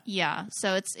weekend. Yeah,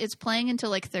 so it's playing until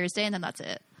like Thursday, and then that's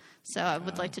it. So I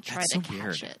would like to try to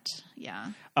catch it.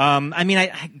 Yeah. I mean,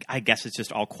 I guess it's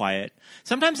just all quiet.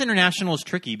 Sometimes international is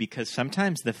tricky because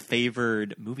sometimes the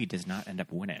favored movie does not end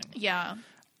up winning. Yeah.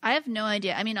 I have no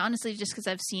idea. I mean, honestly, just because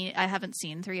I haven't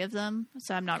seen 3 of them,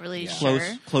 so I'm not really sure.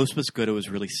 Close was good. It was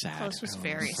really sad. Close was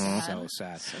very sad. So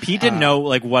sad. Pete didn't know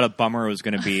like what a bummer it was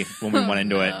going to be when we went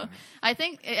into it. I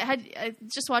think it had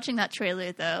just watching that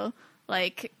trailer though.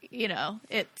 Like, you know,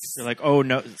 it's... You're like, oh,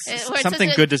 no, something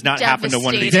good does not happen to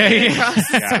one of these days.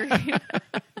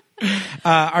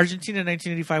 Argentina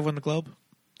 1985 won the Globe?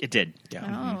 It did.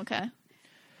 Yeah. Oh, okay.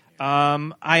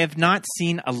 I have not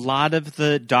seen a lot of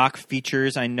the doc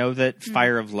features. I know that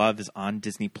Fire of Love is on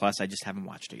Disney Plus. I just haven't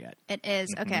watched it yet. It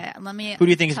is. Okay, let me... Who do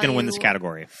you think is going to win this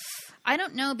category? I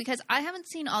don't know, because I haven't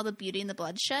seen all the Beauty and the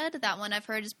Bloodshed. That one I've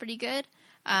heard is pretty good.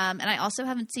 And I also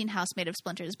haven't seen House Made of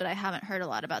Splinters, but I haven't heard a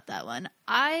lot about that one.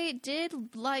 I did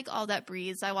like All That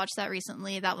Breathes. I watched that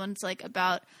recently. That one's like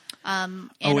about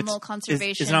animal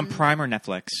conservation. Is it on Prime or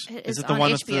Netflix? Is it the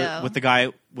one with the guy?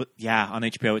 On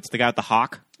HBO. It's the guy with the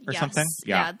hawk or something.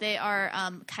 Yeah, they are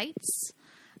kites.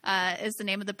 Is the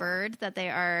name of the bird that they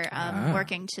are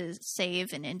working to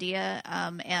save in India,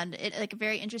 and it like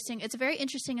very interesting. It's a very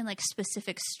interesting and like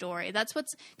specific story. That's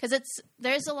because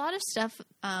there's a lot of stuff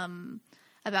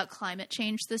about climate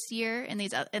change this year in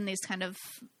these kind of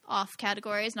off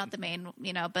categories, not the main,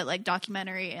 but like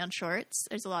documentary and shorts.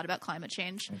 There's a lot about climate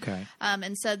change. Okay.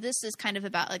 And so this is kind of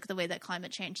about like the way that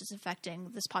climate change is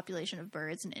affecting this population of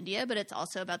birds in India, but it's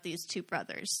also about these 2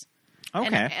 brothers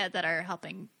that are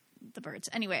helping the birds.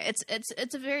 Anyway,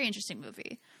 it's a very interesting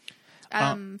movie.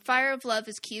 Fire of Love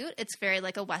is cute. It's very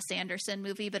like a Wes Anderson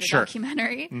movie, but a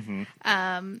documentary. Mm-hmm.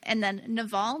 And then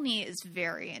Navalny is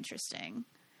very interesting.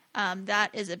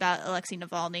 That is about Alexei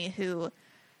Navalny, who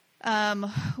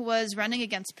was running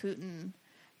against Putin,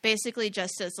 basically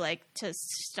just as like to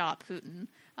stop Putin.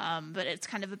 But it's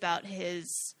kind of about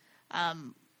his.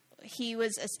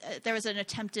 There was an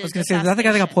attempted. I was going to say, is that the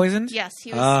guy that got poisoned? Yes,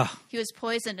 he was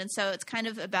poisoned, and so it's kind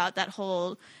of about that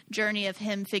whole journey of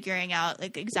him figuring out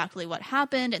like exactly what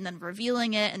happened, and then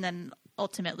revealing it, and then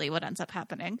ultimately what ends up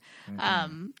happening.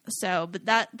 Mm-hmm. But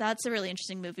that's a really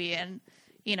interesting movie, and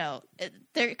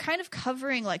they're kind of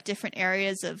covering like different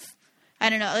areas of, I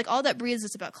don't know, like All That Breathes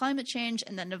is about climate change,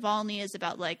 and then Navalny is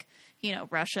about like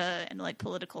Russia and like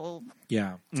political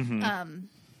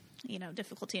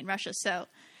difficulty in Russia. So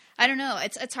I don't know.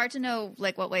 It's hard to know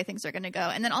like what way things are going to go.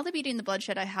 And then All the Beauty and the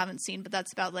Bloodshed I haven't seen, but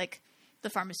that's about like the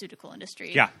pharmaceutical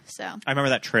industry. Yeah. So I remember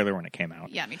that trailer when it came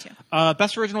out. Yeah, me too.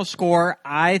 Best original score,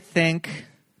 I think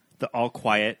the All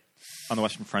Quiet on the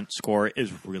Western Front score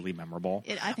is really memorable.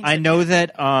 I know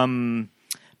that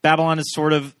Babylon is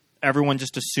sort of everyone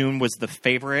just assumed was the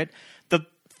favorite. The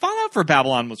fallout for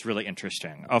Babylon was really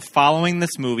interesting. Of following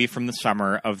this movie from the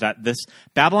summer, of that this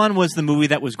Babylon was the movie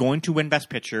that was going to win Best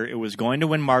Picture. It was going to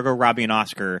win Margot Robbie an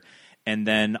Oscar, and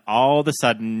then all of a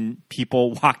sudden,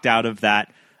 people walked out of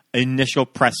that initial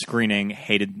press screening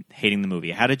hating the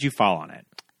movie. How did you fall on it?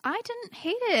 I didn't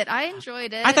hate it. I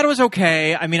enjoyed it. I thought it was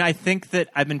okay. I mean, I think that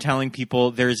I've been telling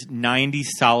people there's 90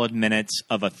 solid minutes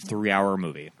of a 3-hour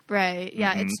movie. Right.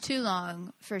 Yeah, It's too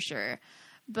long for sure.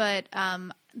 But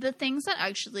the things that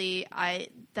actually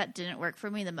that didn't work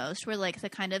for me the most were like the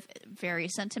kind of very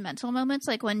sentimental moments,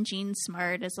 like when Jean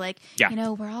Smart is like,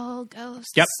 we're all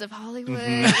ghosts of Hollywood,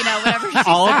 whatever.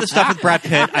 All of the stuff with Brad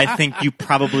Pitt, I think you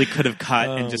probably could have cut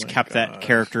and just kept that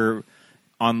character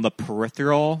on the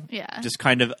peripheral, just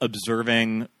kind of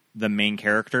observing the main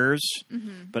characters.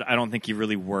 Mm-hmm. But I don't think he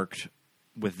really worked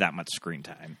with that much screen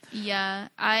time. Yeah,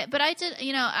 I did.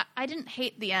 I didn't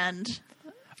hate the end.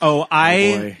 Oh,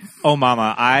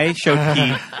 Mama! I showed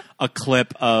Pete a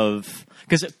clip of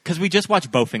because we just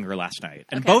watched Bowfinger last night,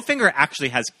 and Bowfinger actually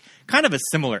has kind of a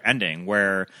similar ending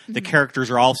where the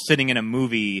characters are all sitting in a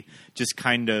movie, just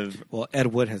kind of. Well, Ed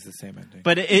Wood has the same ending,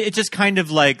 but it just kind of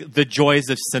like the joys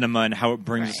of cinema and how it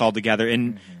brings us all together.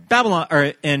 In Babylon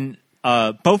or in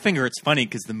Bowfinger, it's funny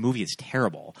because the movie is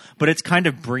terrible, but it's kind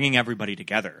of bringing everybody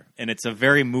together, and it's a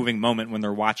very moving moment when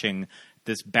they're watching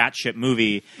this batshit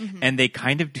movie, and they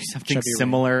kind of do something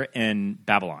similar in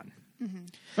Babylon.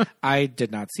 Mm-hmm. I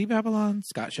did not see Babylon.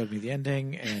 Scott showed me the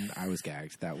ending, and I was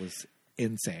gagged. That was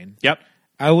insane. Yep.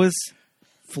 I was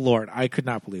floored. I could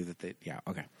not believe that they... Yeah,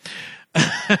 okay.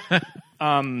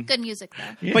 Good music,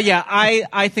 though. Yeah. But yeah,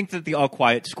 I think that the All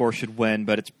Quiet score should win,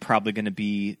 but it's probably going to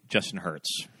be Justin Hurts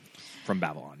from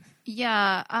Babylon.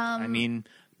 Yeah. I mean,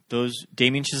 those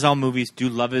Damien Chazelle movies do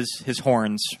love his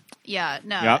horns. Yeah,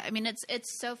 no. Yep. I mean,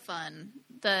 it's so fun.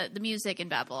 The music in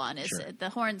Babylon is the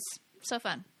horns so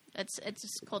fun. It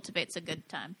just cultivates a good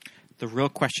time. The real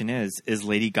question is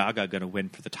Lady Gaga going to win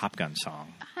for the Top Gun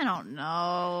song? I don't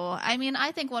know. I mean,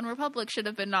 I think One Republic should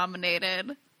have been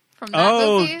nominated from that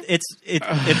movie.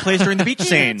 It plays during the beach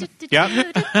scene.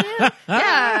 Yep.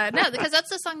 Yeah, no, because that's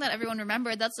the song that everyone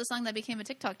remembered. That's the song that became a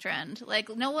TikTok trend.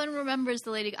 Like, no one remembers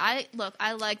the Lady. I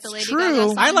like the Lady Gaga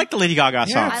song. I like the Lady Gaga song.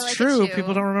 Yeah, it's I like true. it too.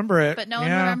 People don't remember it, But no one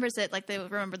remembers it like they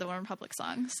remember the One Republic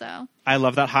song. So I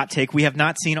love that hot take. We have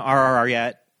not seen RRR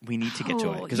yet. We need to get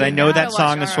to it because you I know that gotta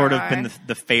song watch has sort of RRR. been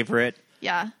the favorite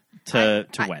yeah. to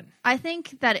win. I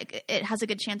think that it has a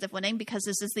good chance of winning because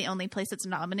this is the only place it's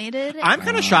nominated. I'm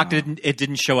kind of shocked it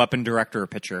didn't show up in director or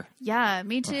picture. Yeah,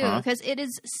 me too. Because it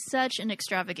is such an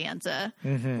extravaganza.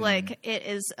 Like, it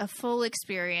is a full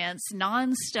experience,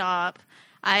 nonstop.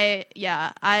 I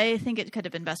think it could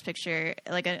have been Best Picture,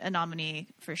 like a nominee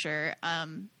for sure.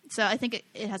 So I think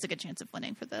it has a good chance of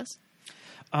winning for this.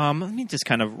 Let me just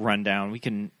kind of run down. We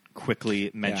can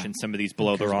quickly mention some of these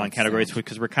below the line categories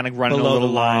because we're kind of running a little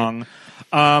long.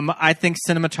 I think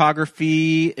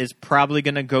cinematography is probably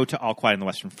going to go to All Quiet on the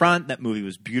Western Front. That movie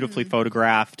was beautifully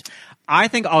photographed. I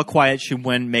think All Quiet should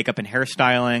win makeup and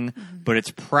hairstyling, but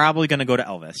it's probably going to go to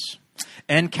Elvis.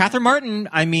 And Catherine Martin,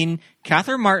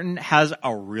 Catherine Martin has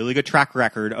a really good track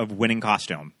record of winning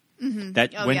costume.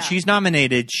 When she's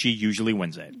nominated, she usually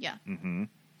wins it. Yeah.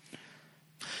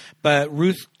 But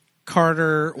Ruth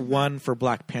Carter won for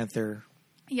Black Panther.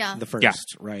 Yeah. The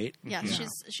first, right? Yeah,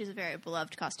 she's a very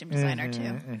beloved costume designer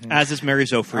too. As is Mary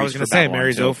Zofries. I was going to say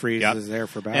Mary Zofries is there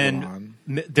for Babylon.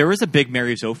 And there was a big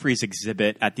Mary Zofries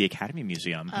exhibit at the Academy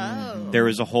Museum. Oh. There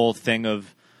was a whole thing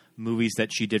of movies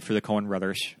that she did for the Coen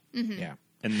brothers. Yeah.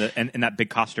 In that big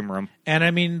costume room. And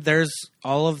I mean, there's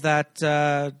all of that.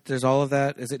 There's all of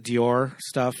that. Is it Dior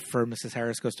stuff for Mrs.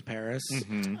 Harris Goes to Paris?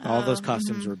 All those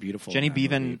costumes were beautiful. Jenny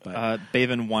in that movie,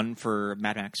 Bevan won for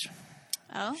Mad Max.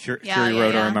 Oh, Fury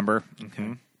Road, I remember.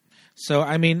 So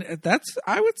I mean,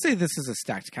 I would say this is a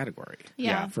stacked category.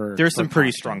 Yeah. There's some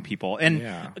pretty strong people,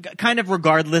 and kind of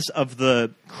regardless of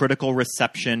the critical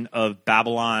reception of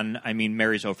Babylon. I mean,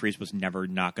 Mary Zofries was never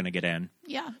not going to get in.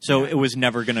 Yeah. So it was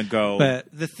never going to go. But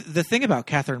the thing about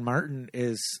Catherine Martin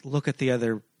is look at the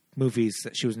other movies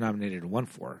that she was nominated and won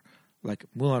for, like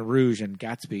Moulin Rouge and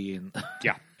Gatsby, and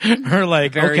or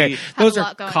like those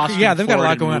are costume. Yeah, they've got a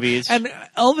lot going movies. on, and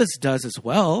Elvis does as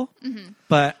well.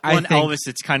 But I think Elvis,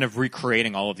 it's kind of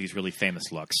recreating all of these really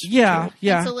famous looks. Yeah.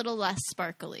 It's a little less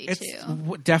sparkly it's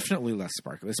too. Definitely less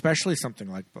sparkly, especially something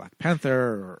like Black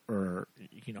Panther or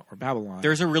Babylon.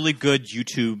 There's a really good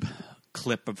YouTube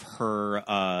clip of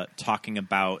her talking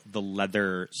about the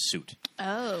leather suit.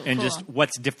 Oh, and cool. just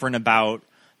what's different about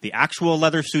the actual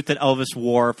leather suit that Elvis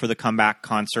wore for the comeback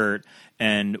concert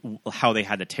and how they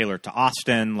had to tailor it to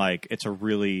Austin. Like, it's a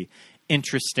really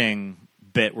interesting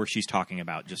bit where she's talking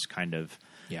about just kind of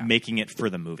making it for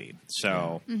the movie.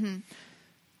 So,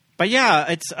 but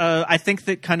yeah, it's I think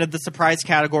that kind of the surprise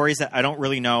categories that I don't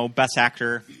really know, Best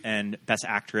Actor and Best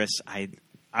Actress. I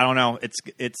don't know.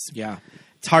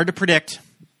 It's hard to predict.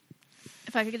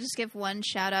 If I could just give one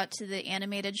shout out to the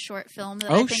animated short film that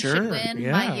I think should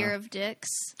win, My Year of Dicks.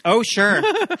 Oh, sure.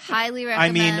 Highly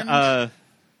recommend. I mean,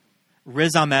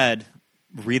 Riz Ahmed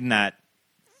reading that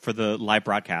for the live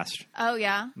broadcast. Oh,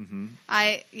 yeah.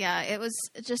 It was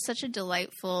just such a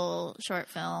delightful short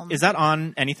film. Is that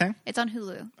on anything? It's on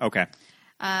Hulu. Okay.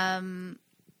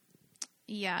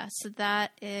 So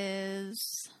that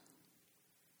is...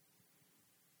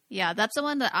 Yeah, that's the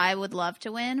one that I would love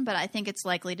to win, but I think it's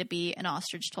likely to be An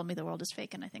Ostrich Told Me the World is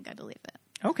Fake, and I think I believe it.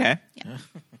 Okay. Yeah.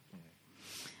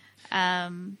 I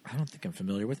don't think I'm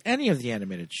familiar with any of the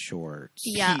animated shorts.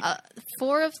 Yeah,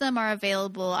 4 of them are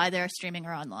available either streaming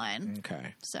or online.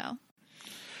 Okay. So.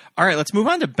 All right, let's move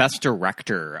on to Best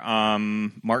Director.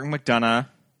 Martin McDonagh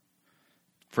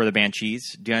for The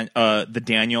Banshees. The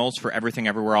Daniels for Everything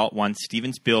Everywhere All at Once.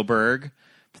 Steven Spielberg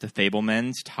for The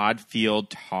Fabelmans. Todd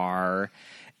Field, Tar.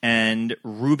 And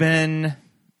Ruben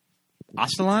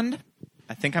Östlund,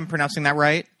 I think I'm pronouncing that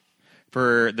right,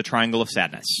 for The Triangle of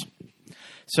Sadness.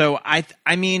 So, I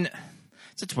mean,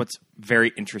 that's what's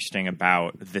very interesting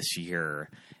about this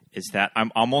year is that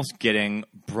I'm almost getting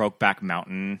Brokeback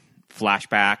Mountain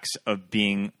flashbacks of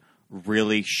being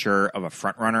really sure of a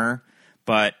frontrunner,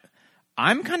 but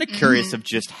I'm kind of curious of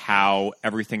just how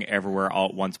Everything Everywhere All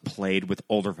at Once played with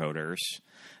older voters.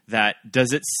 That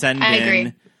does it send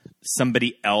in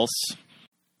somebody else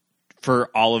for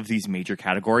all of these major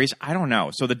categories? I don't know.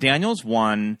 So the Daniels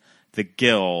won the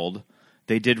Guild.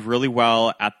 They did really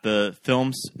well at the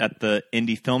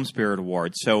Indie Film Spirit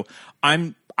Awards. So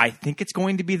I think it's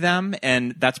going to be them,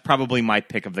 and that's probably my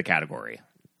pick of the category.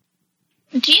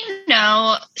 Do you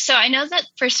know, so I know that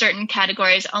for certain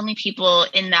categories, only people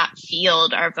in that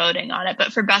field are voting on it,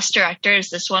 but for Best Director, is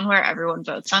this one where everyone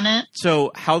votes on it?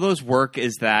 So how those work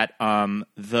is that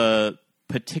the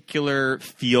particular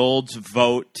fields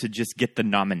vote to just get the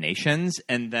nominations,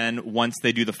 and then once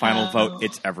they do the final vote,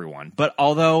 it's everyone. But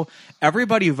although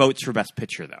everybody votes for Best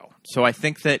Picture, though. So I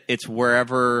think that it's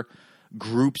wherever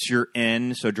groups you're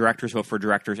in. So directors vote for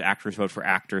directors, actors vote for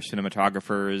actors,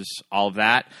 cinematographers, all of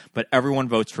that. But everyone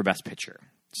votes for Best Picture.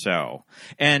 So,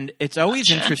 and it's always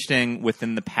interesting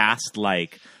within the past,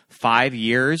 5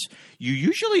 years, you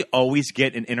usually always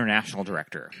get an international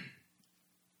director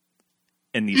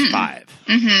in these 5.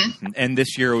 Mm-hmm. And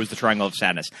this year it was The Triangle of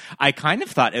Sadness. I kind of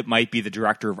thought it might be the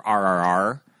director of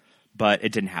RRR, but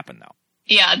it didn't happen, though.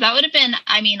 Yeah, that would have been,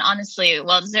 honestly,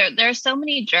 well, there are so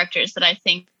many directors that I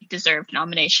think deserve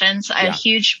nominations. I have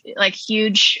huge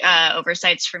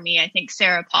oversights for me. I think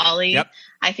Sarah Polley,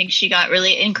 I think she got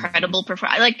really incredible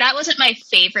performance. That wasn't my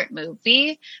favorite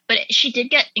movie, but she did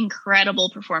get incredible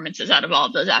performances out of all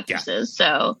of those actresses.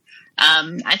 So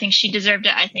I think she deserved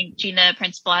it. I think Gina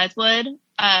Prince Bythewood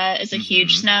is a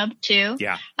huge snub too.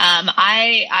 Yeah.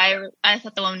 I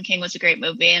thought The Woman King was a great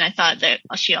movie, and I thought that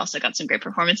she also got some great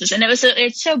performances. And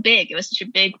it's so big. It was such a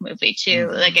big movie too.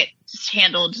 It just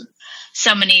handled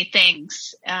so many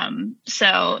things.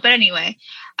 But anyway,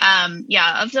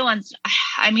 of the ones,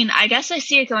 I guess I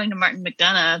see it going to Martin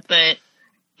McDonagh, but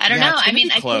I don't know. I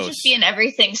could just be an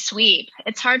everything sweep.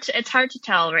 It's hard to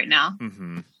tell right now.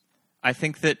 Mm-hmm. I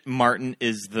think that Martin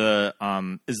is the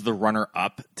runner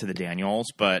up to the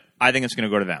Daniels, but I think it's going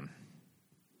to go to them.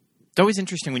 It's always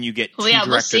interesting when you get two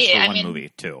directors for one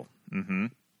movie too. Mm-hmm.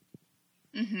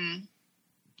 Mm-hmm.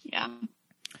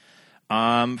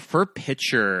 Yeah. For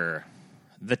picture,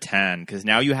 the 10, because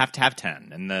now you have to have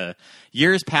 10. In the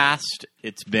years past,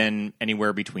 it's been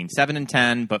anywhere between 7 and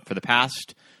 10, but for the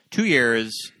past 2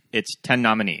 years, it's 10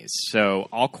 nominees. So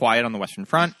All Quiet on the Western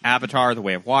Front, Avatar, The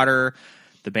Way of Water,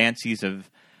 The Banshees of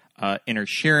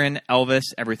Inisherin, Elvis,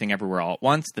 Everything Everywhere All at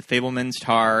Once, The Fabelmans,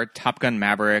 Tar, Top Gun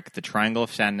Maverick, The Triangle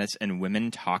of Sadness, and Women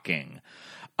Talking.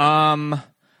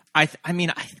 I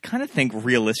kind of think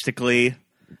realistically,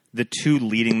 the two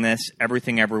leading this,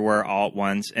 Everything Everywhere All at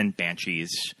Once, and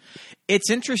Banshees. It's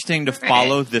interesting to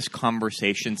follow this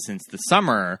conversation since the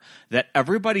summer that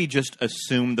everybody just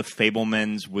assumed The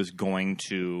Fabelmans was going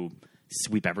to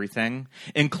sweep everything,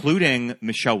 including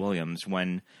Michelle Williams,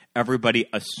 when everybody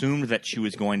assumed that she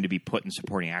was going to be put in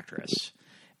supporting actress.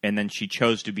 And then she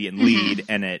chose to be in lead,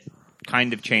 and it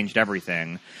kind of changed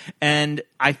everything. And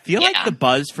I feel like the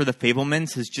buzz for The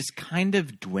Fabelmans has just kind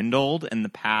of dwindled in the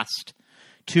past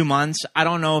 2 months. I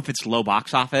don't know if it's low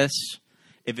box office,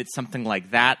 if it's something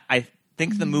like that. I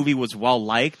think the movie was well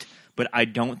liked, but I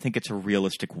don't think it's a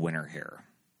realistic winner here.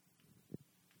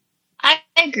 I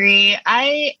agree.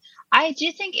 I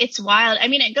do think it's wild.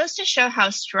 It goes to show how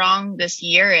strong this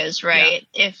year is, right?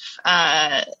 Yeah.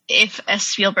 If a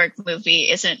Spielberg movie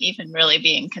isn't even really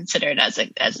being considered as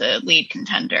a lead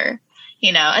contender,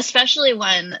 especially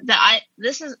when The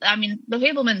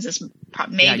Fabelmans is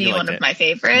maybe one of my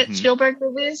favorite Spielberg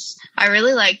movies. I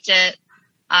really liked it.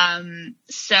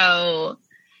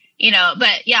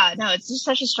 It's just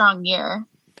such a strong year.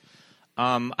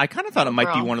 I kind of thought it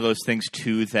might be one of those things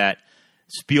too that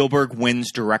Spielberg wins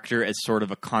director as sort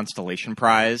of a constellation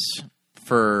prize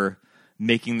for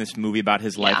making this movie about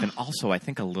his life. And also, I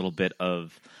think a little bit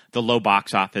of the low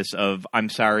box office of, I'm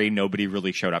sorry, nobody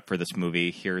really showed up for this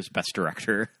movie. Here's Best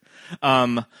Director.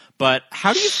 But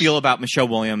how do you feel about Michelle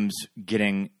Williams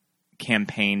getting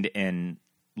campaigned in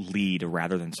lead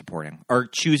rather than supporting, or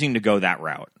choosing to go that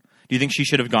route? Do you think she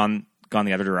should have gone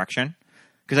the other direction?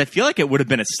 Because I feel like it would have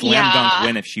been a slam dunk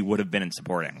win if she would have been in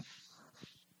supporting.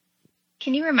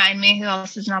 Can you remind me who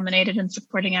else is nominated in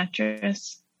supporting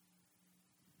actress?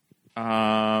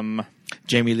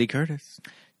 Jamie Lee Curtis.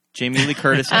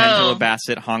 Angela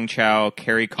Bassett, Hong Chow,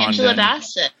 Kerry Condon. Angela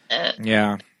Bassett.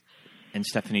 Yeah. And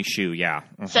Stephanie Hsu, yeah.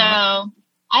 Uh-huh. So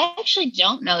I actually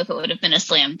don't know if it would have been a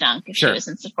slam dunk if she was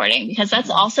in supporting, because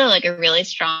that's also a really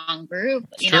strong group.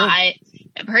 I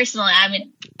personally,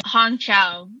 Hong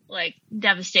Chow,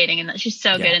 devastating, and she's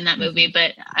so good in that movie.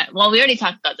 But we already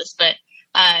talked about this, but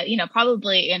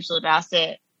probably Angela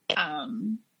Bassett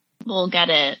will get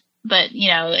it. But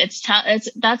it's tough.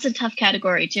 That's a tough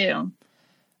category too.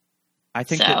 I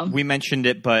think that we mentioned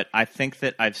it, but I think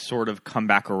that I've sort of come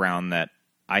back around that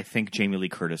I think Jamie Lee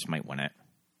Curtis might win it.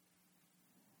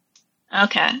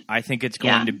 Okay. I think it's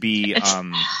going to be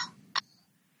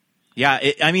Yeah,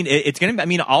 it's going to be. I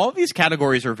mean, all of these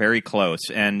categories are very close,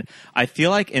 and I feel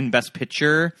like in Best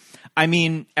Picture, I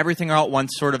mean, Everything All at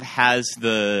Once sort of has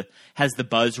the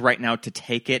buzz right now to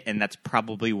take it, and that's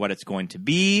probably what it's going to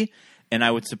be. And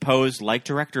I would suppose, like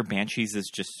director, Banshees is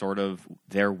just sort of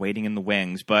there waiting in the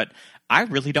wings, but I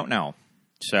really don't know.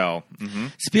 So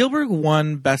Spielberg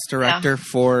won Best Director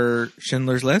for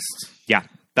Schindler's List. Yeah,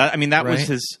 that was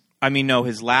his. I mean, no,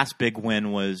 his last big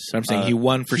win was. I'm saying he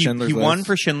won for Schindler's List. He won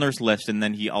for Schindler's List, and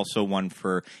then he also won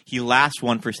for. He last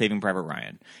won for Saving Private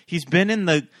Ryan. He's been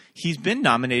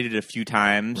nominated a few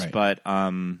times, but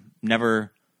never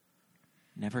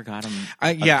got him.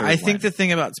 I think the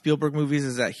thing about Spielberg movies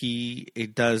is that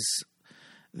it does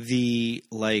the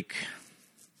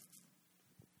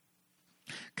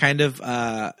kind of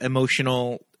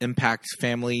emotional impact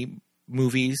family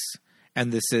movies,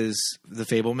 and this is The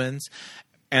Fabelmans.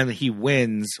 And he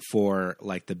wins for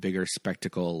the bigger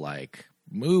spectacle,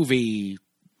 movie,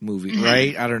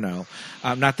 right? I don't know.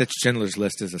 Not that Schindler's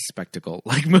List is a spectacle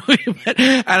movie, but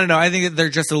I don't know. I think that they're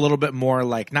just a little bit more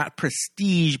not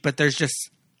prestige, but there's just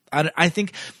I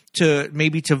think to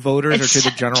voters or to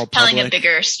the general telling public, a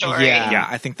bigger story. Yeah,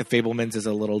 I think The Fabelmans is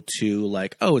a little too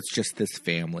it's just this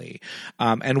family.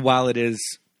 And while it is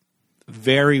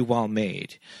very well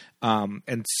made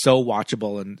and so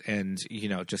watchable and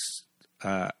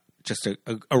just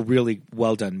a really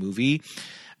well done movie,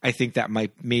 I think that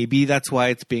maybe that's why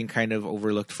it's being kind of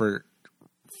overlooked for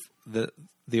the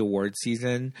award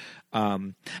season.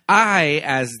 I,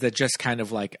 as the just kind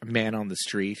of man on the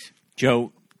street,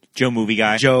 Joe movie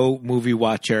guy, Joe movie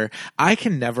watcher, I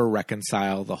can never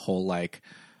reconcile the whole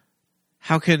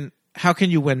how can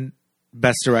you win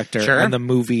Best Director and the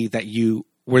movie that you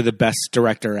were the best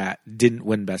director at didn't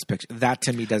win Best Picture. That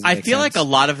to me doesn't make sense. I feel like a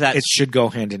lot of that... It should go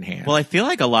hand in hand. Well, I feel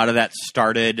like a lot of that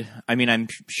started... I mean, I'm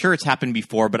sure it's happened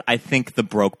before, but I think the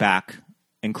Brokeback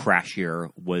and Crash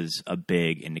year was a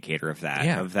big indicator of that.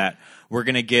 Yeah. Of that, we're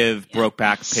going to give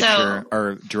Brokeback picture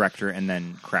or director and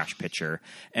then Crash picture.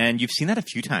 And you've seen that a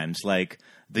few times.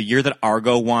 The year that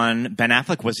Argo won, Ben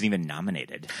Affleck wasn't even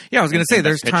nominated. Yeah, I was going to say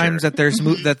there's times that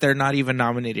that they're not even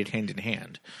nominated hand in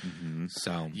hand. Mm-hmm.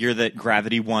 So year that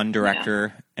Gravity won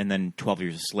director, and then 12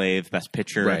 Years a Slave Best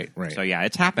Picture. Right. So yeah,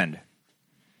 it's happened.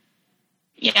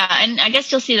 Yeah, and I guess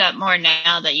you'll see that more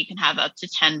now that you can have up to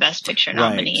 10 Best Picture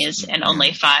nominees and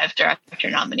only 5 director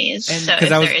nominees. So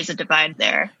there is a divide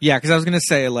there. Yeah, because I was going to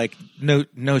say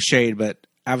no shade, but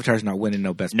Avatar's not winning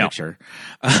no Best Picture.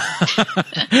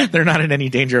 They're not in any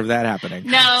danger of that happening.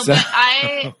 No, but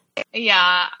I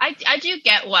do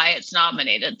get why it's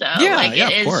nominated though. Yeah,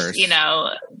 it of course.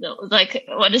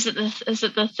 What is it? Is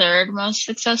it the third most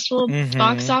successful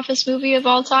box office movie of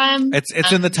all time?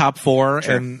 It's in the top 4,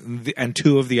 and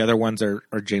 2 of the other ones are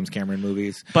James Cameron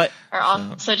movies. But are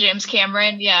also James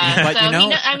Cameron, yeah.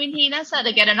 So he knows how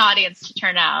to get an audience to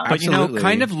turn out. But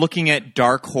kind of looking at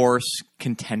dark horse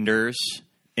contenders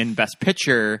in Best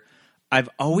Picture, I've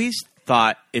always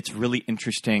thought it's really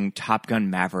interesting Top Gun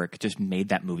Maverick just made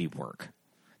that movie work.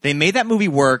 They made that movie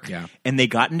work, and they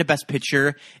got into Best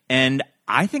Picture, and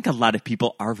I think a lot of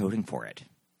people are voting for it.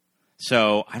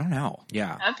 So, I don't know.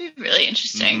 Yeah. That'd be really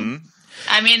interesting. Mm-hmm.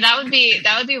 I mean, that would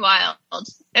be wild.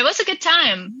 It was a good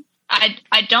time. I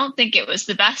don't think it was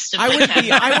the best of I wouldn't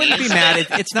be mad.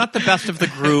 It's not the best of the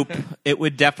group. It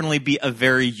would definitely be a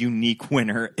very unique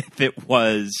winner if it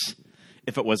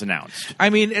was announced. I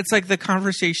mean, it's the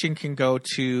conversation can go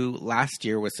to last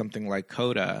year with something like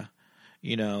Coda,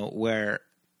 where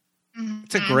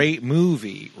it's a great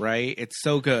movie, right? It's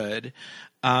so good.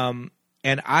 And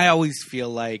I always feel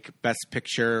like Best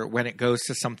Picture, when it goes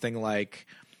to something like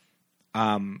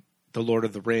The Lord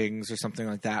of the Rings or something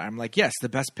like that, I'm like, yes, the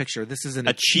Best Picture. This is an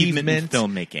achievement in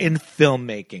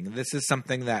filmmaking. This is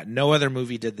something that no other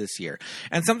movie did this year.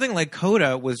 And something like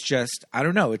Coda was just, I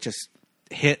don't know, it just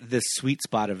hit this sweet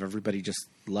spot of everybody just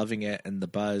loving it and the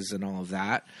buzz and all of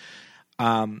that.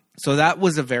 So that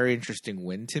was a very interesting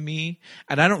win to me.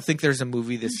 And I don't think there's a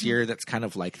movie this year that's kind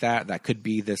of like that. That could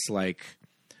be this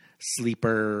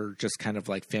sleeper, just kind of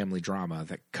family drama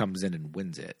that comes in and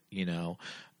wins it,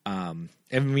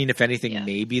 I mean, if anything,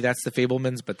 maybe that's The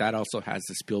Fabelmans, but that also has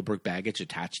the Spielberg baggage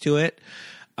attached to it.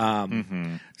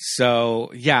 So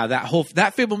yeah, that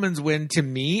Fabelmans win to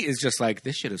me is just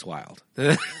this shit is wild.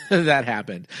 That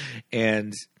happened.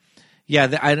 And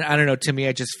yeah, I don't know. To me,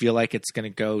 I just feel like it's going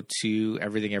to go to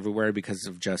Everything Everywhere because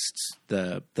of just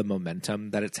the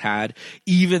momentum that it's had,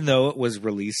 even though it was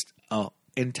released an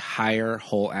entire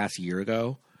whole ass year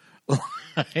ago.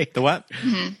 The what?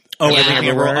 Mm-hmm. Oh, Everything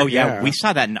Everywhere. Oh yeah. We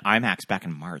saw that in IMAX back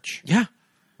in March. Yeah.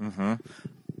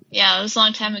 Yeah, it was a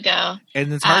long time ago.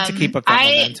 And it's hard to keep up that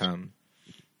momentum.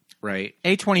 right?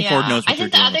 A24 Yeah. knows what I they're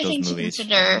think the doing other with thing those to movies.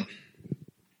 consider.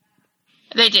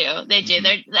 They do. They're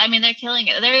killing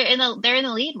it. They're in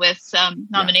the lead with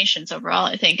nominations overall.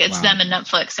 I think it's Wow. them and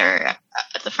Netflix are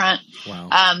at the front. Wow.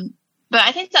 But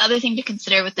I think the other thing to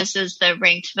consider with this is the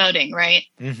ranked voting, right?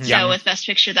 Mhm. So with Best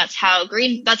Picture, that's how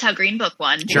Green Book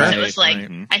won. Sure. Because it was like,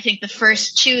 Right. I think the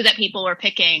first two that people were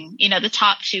picking, the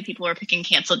top two people were picking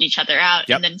canceled each other out,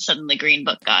 Yep. and then suddenly Green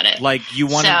Book got it. Like, you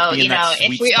want to So, be in that if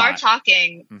sweet we spot. are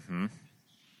talking, Mhm.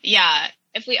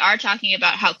 if we are talking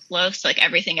about how close like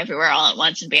Everything Everywhere All at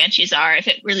Once and Banshees are, if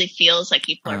it really feels like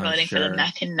people are Oh, voting for sure. them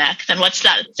neck and neck, then what's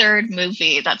that third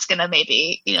movie that's going to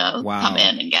maybe, Wow. come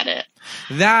in and get it?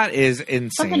 That is insane.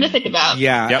 Something to think about.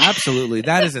 Yeah, Yep. absolutely.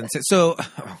 That is insane. So,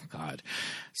 oh God.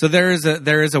 So there is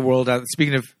a world out.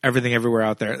 Speaking of Everything Everywhere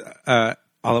out there,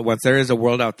 all at once, there is a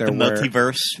world out there The where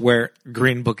multiverse. where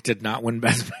Green Book did not win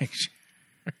Best Picture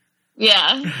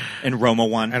Yeah. And Roma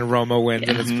won. and Roma wins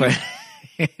in its place.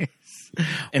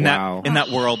 In Wow. that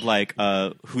world, like,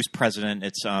 who's president?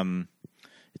 It's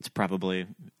probably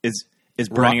is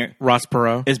Bernie Ross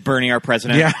Perot. is Bernie our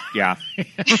president? Yeah. Yeah.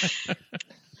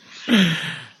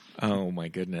 Oh my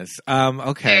goodness. Very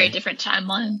Okay. different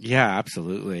timeline. Yeah,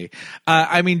 absolutely.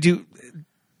 I mean,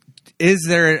 is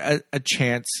there a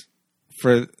chance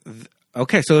for?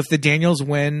 Okay, so if the Daniels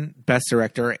win Best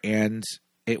Director and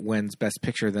it wins Best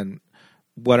Picture, then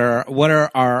what are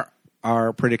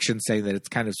our predictions saying that it's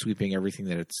kind of sweeping everything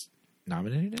that it's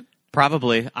nominated in?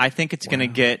 Probably. I think it's going to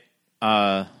get.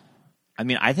 I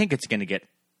think it's going to get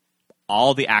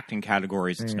all the acting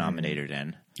categories it's nominated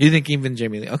in. You think even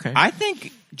Jamie Lee? Okay, I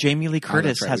think Jamie Lee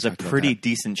Curtis right, has we a talked about pretty that.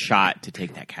 decent shot to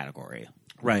take that category.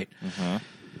 right.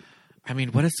 I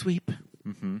mean, what a sweep!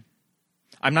 I'm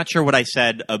not sure what I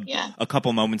said Yeah. a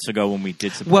couple moments ago when we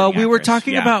did supporting Well, we were actress.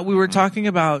 talking Yeah. about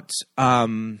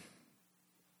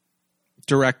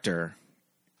director,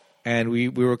 and we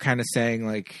were kind of saying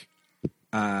like,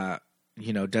 does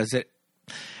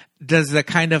the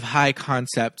kind of high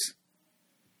concept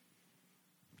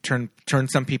turn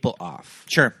some people off?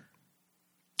 Sure.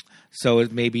 So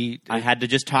it maybe I had to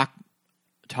just talk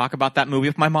about that movie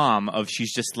with my mom.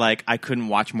 She's just like, I couldn't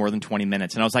watch more than 20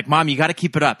 minutes, and I was like, Mom, you got to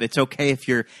keep it up. It's okay if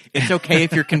you're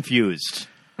confused.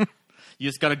 You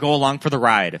just got to go along for the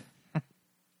ride.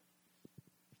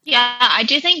 Yeah, I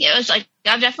do think it was like,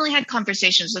 I've definitely had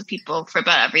conversations with people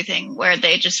about everything where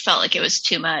they just felt like it was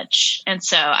too much. And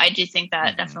so I do think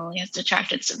that definitely has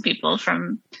detracted some people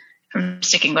from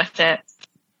sticking with it.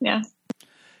 Yeah.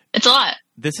 It's a lot.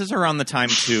 This is around the time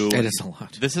too. it is a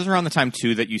lot. This is around the time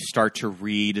too that you start to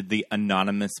read the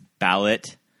anonymous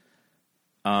ballot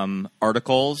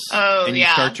articles. Oh, and you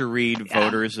yeah. start to read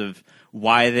voters of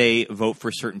why they vote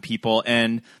for certain people,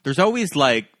 and there's always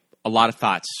like a lot of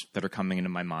thoughts that are coming into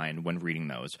my mind when reading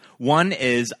those. One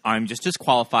is, I'm just as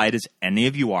qualified as any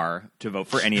of you are to vote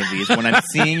for any of these. When I'm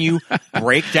seeing you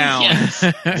break down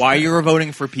why you were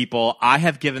voting for people, I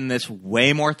have given this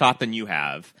way more thought than you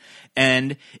have.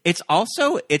 And it's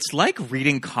like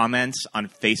reading comments on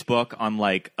Facebook on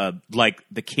like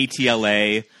the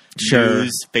KTLA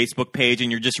news Facebook page, and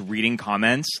you're just reading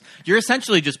comments. You're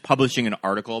essentially just publishing an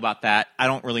article about that. I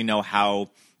don't really know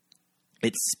how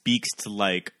it speaks to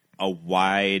like a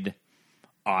wide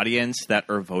audience that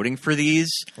are voting for these.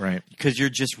 Right. Because you're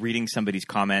just reading somebody's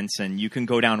comments, and you can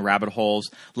go down rabbit holes.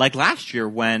 Like last year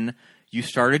when you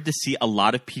started to see a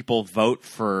lot of people vote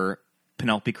for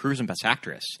Penelope Cruz in Best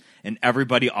Actress, and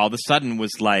everybody all of a sudden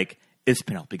was like, is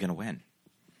Penelope going to win?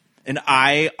 And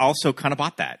I also kind of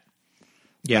bought that.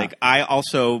 Yeah. Like, I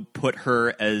also put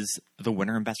her as the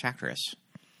winner in Best Actress,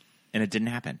 and it didn't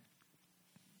happen.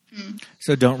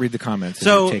 So don't read the comments.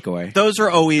 So is your takeaway. those are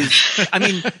always, I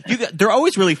mean, they're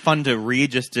always really fun to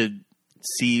read just to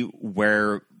see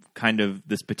where kind of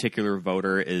this particular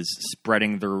voter is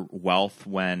spreading their wealth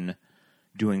when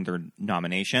doing their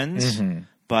nominations.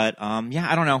 But yeah,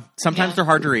 I don't know. Sometimes they're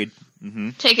hard to read.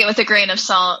 Take it with a grain of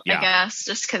salt, Yeah. I guess,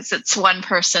 just because it's one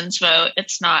person's vote.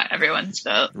 It's not everyone's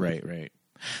vote. Right.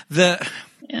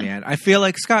 Yeah. Man, I feel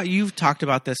like, Scott, you've talked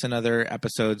about this in other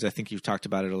episodes. I think you've talked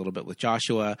about it a little bit with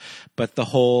Joshua, but the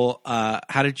whole,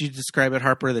 how did you describe it,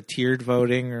 Harper? The tiered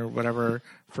voting or whatever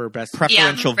for best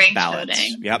Preferential ranked ballots.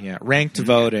 voting. Yep. Yeah, ranked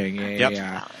voting. Yeah.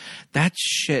 Yep. That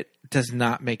shit does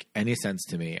not make any sense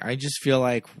to me. I just feel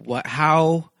like,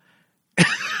 how?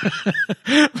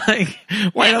 Like,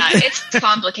 why don't they? It's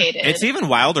complicated. It's even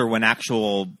wilder when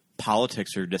actual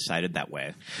politics are decided that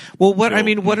way. Well, what So, I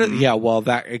mean, what are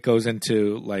that it goes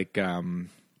into like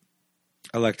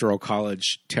electoral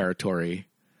college territory,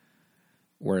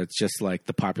 where it's just like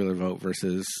the popular vote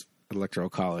versus electoral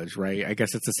college, right? I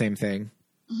guess it's the same thing.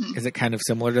 Is it kind of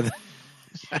similar to that?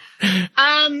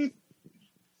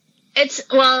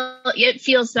 It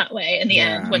feels that way in the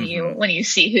end when you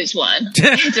see who's won.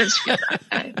 It does feel that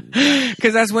way.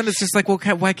 Because that's when it's just like, well,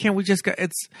 why can't we just go?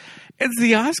 It's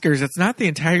the Oscars. It's not the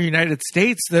entire United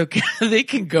States. They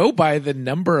can go by the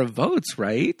number of votes,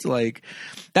 right? Like,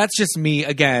 that's just me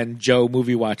again, Joe,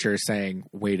 movie watcher, saying,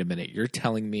 wait a minute, you're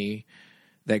telling me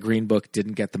that Green Book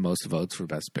didn't get the most votes for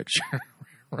Best Picture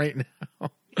right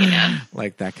now? Yeah.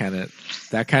 Like that kind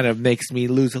of makes me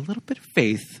lose a little bit of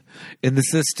faith in the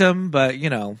system, but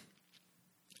I'll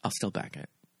still back it.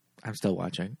 I'm still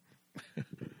watching.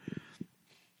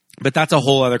 But that's a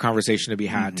whole other conversation to be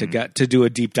had to do a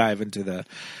deep dive into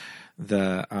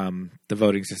the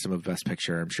voting system of Best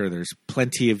Picture. I'm sure there's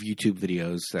plenty of YouTube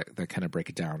videos that kind of break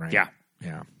it down, right? Yeah.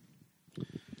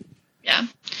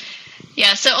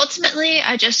 Yeah, so ultimately,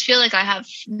 I just feel like I have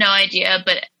no idea,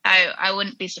 but I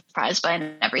wouldn't be surprised by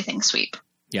an everything sweep.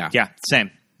 Yeah,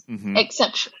 same. Mm-hmm.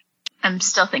 Except I'm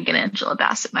still thinking Angela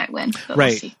Bassett might win. But right.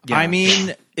 We'll see. Yeah. I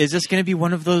mean, is this going to be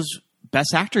one of those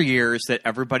Best Actor years that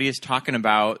everybody is talking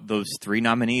about, those 3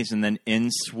 nominees, and then in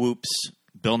swoops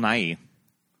Bill Nighy?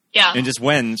 Yeah. And just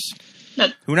wins.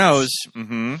 Who knows?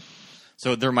 Mm-hmm.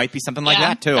 So there might be something like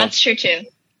that, too. That's true, too.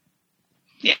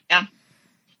 Yeah.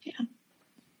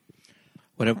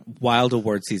 What a wild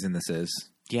award season this is.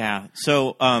 Yeah.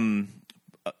 So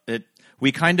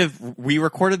we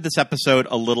recorded this episode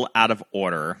a little out of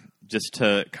order just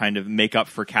to kind of make up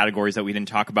for categories that we didn't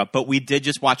talk about. But we did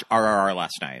just watch RRR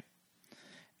last night.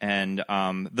 And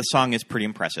the song is pretty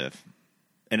impressive.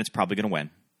 And it's probably going to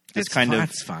win. It's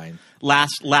fine.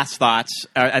 Last thoughts.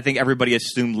 I think everybody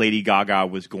assumed Lady Gaga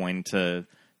was going to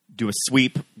do a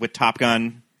sweep with Top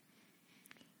Gun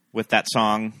with that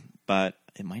song. But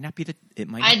it might not be the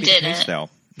case, though.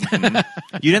 Mm-hmm.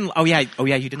 You didn't. Oh yeah.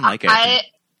 You didn't like it.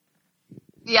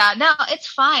 No, it's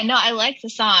fine. No, I like the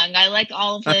song. I like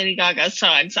all of Lady Gaga's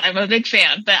songs. I'm a big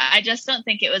fan, but I just don't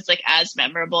think it was like as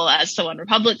memorable as the One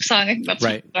Republic song. I think that's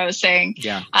what I was saying.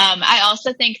 Yeah. I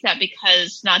also think that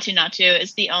because Natu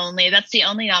is the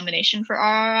only nomination for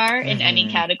RRR in any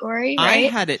category. Right? I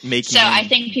had it making. So I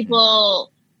think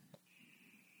people.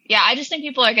 Yeah, I just think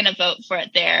people are going to vote for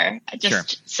it there,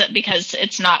 because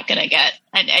it's not going to get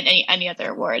any other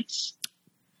awards.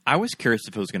 I was curious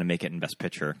if it was going to make it in Best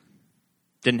Picture.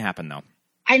 Didn't happen, though.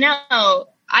 I know.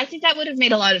 I think that would have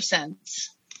made a lot of sense.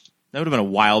 That would have been a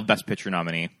wild Best Picture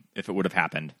nominee if it would have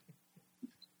happened.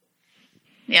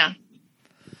 Yeah.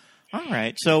 All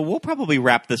right, so we'll probably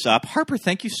wrap this up. Harper,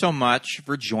 thank you so much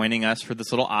for joining us for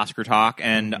this little Oscar talk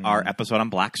and our episode on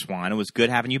Black Swan. It was good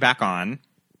having you back on.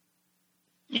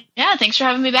 Yeah, thanks for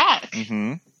having me back.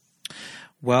 Mm-hmm.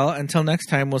 Well, until next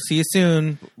time, we'll see you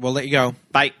soon. We'll let you go.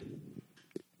 Bye.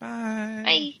 Bye.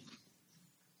 Bye.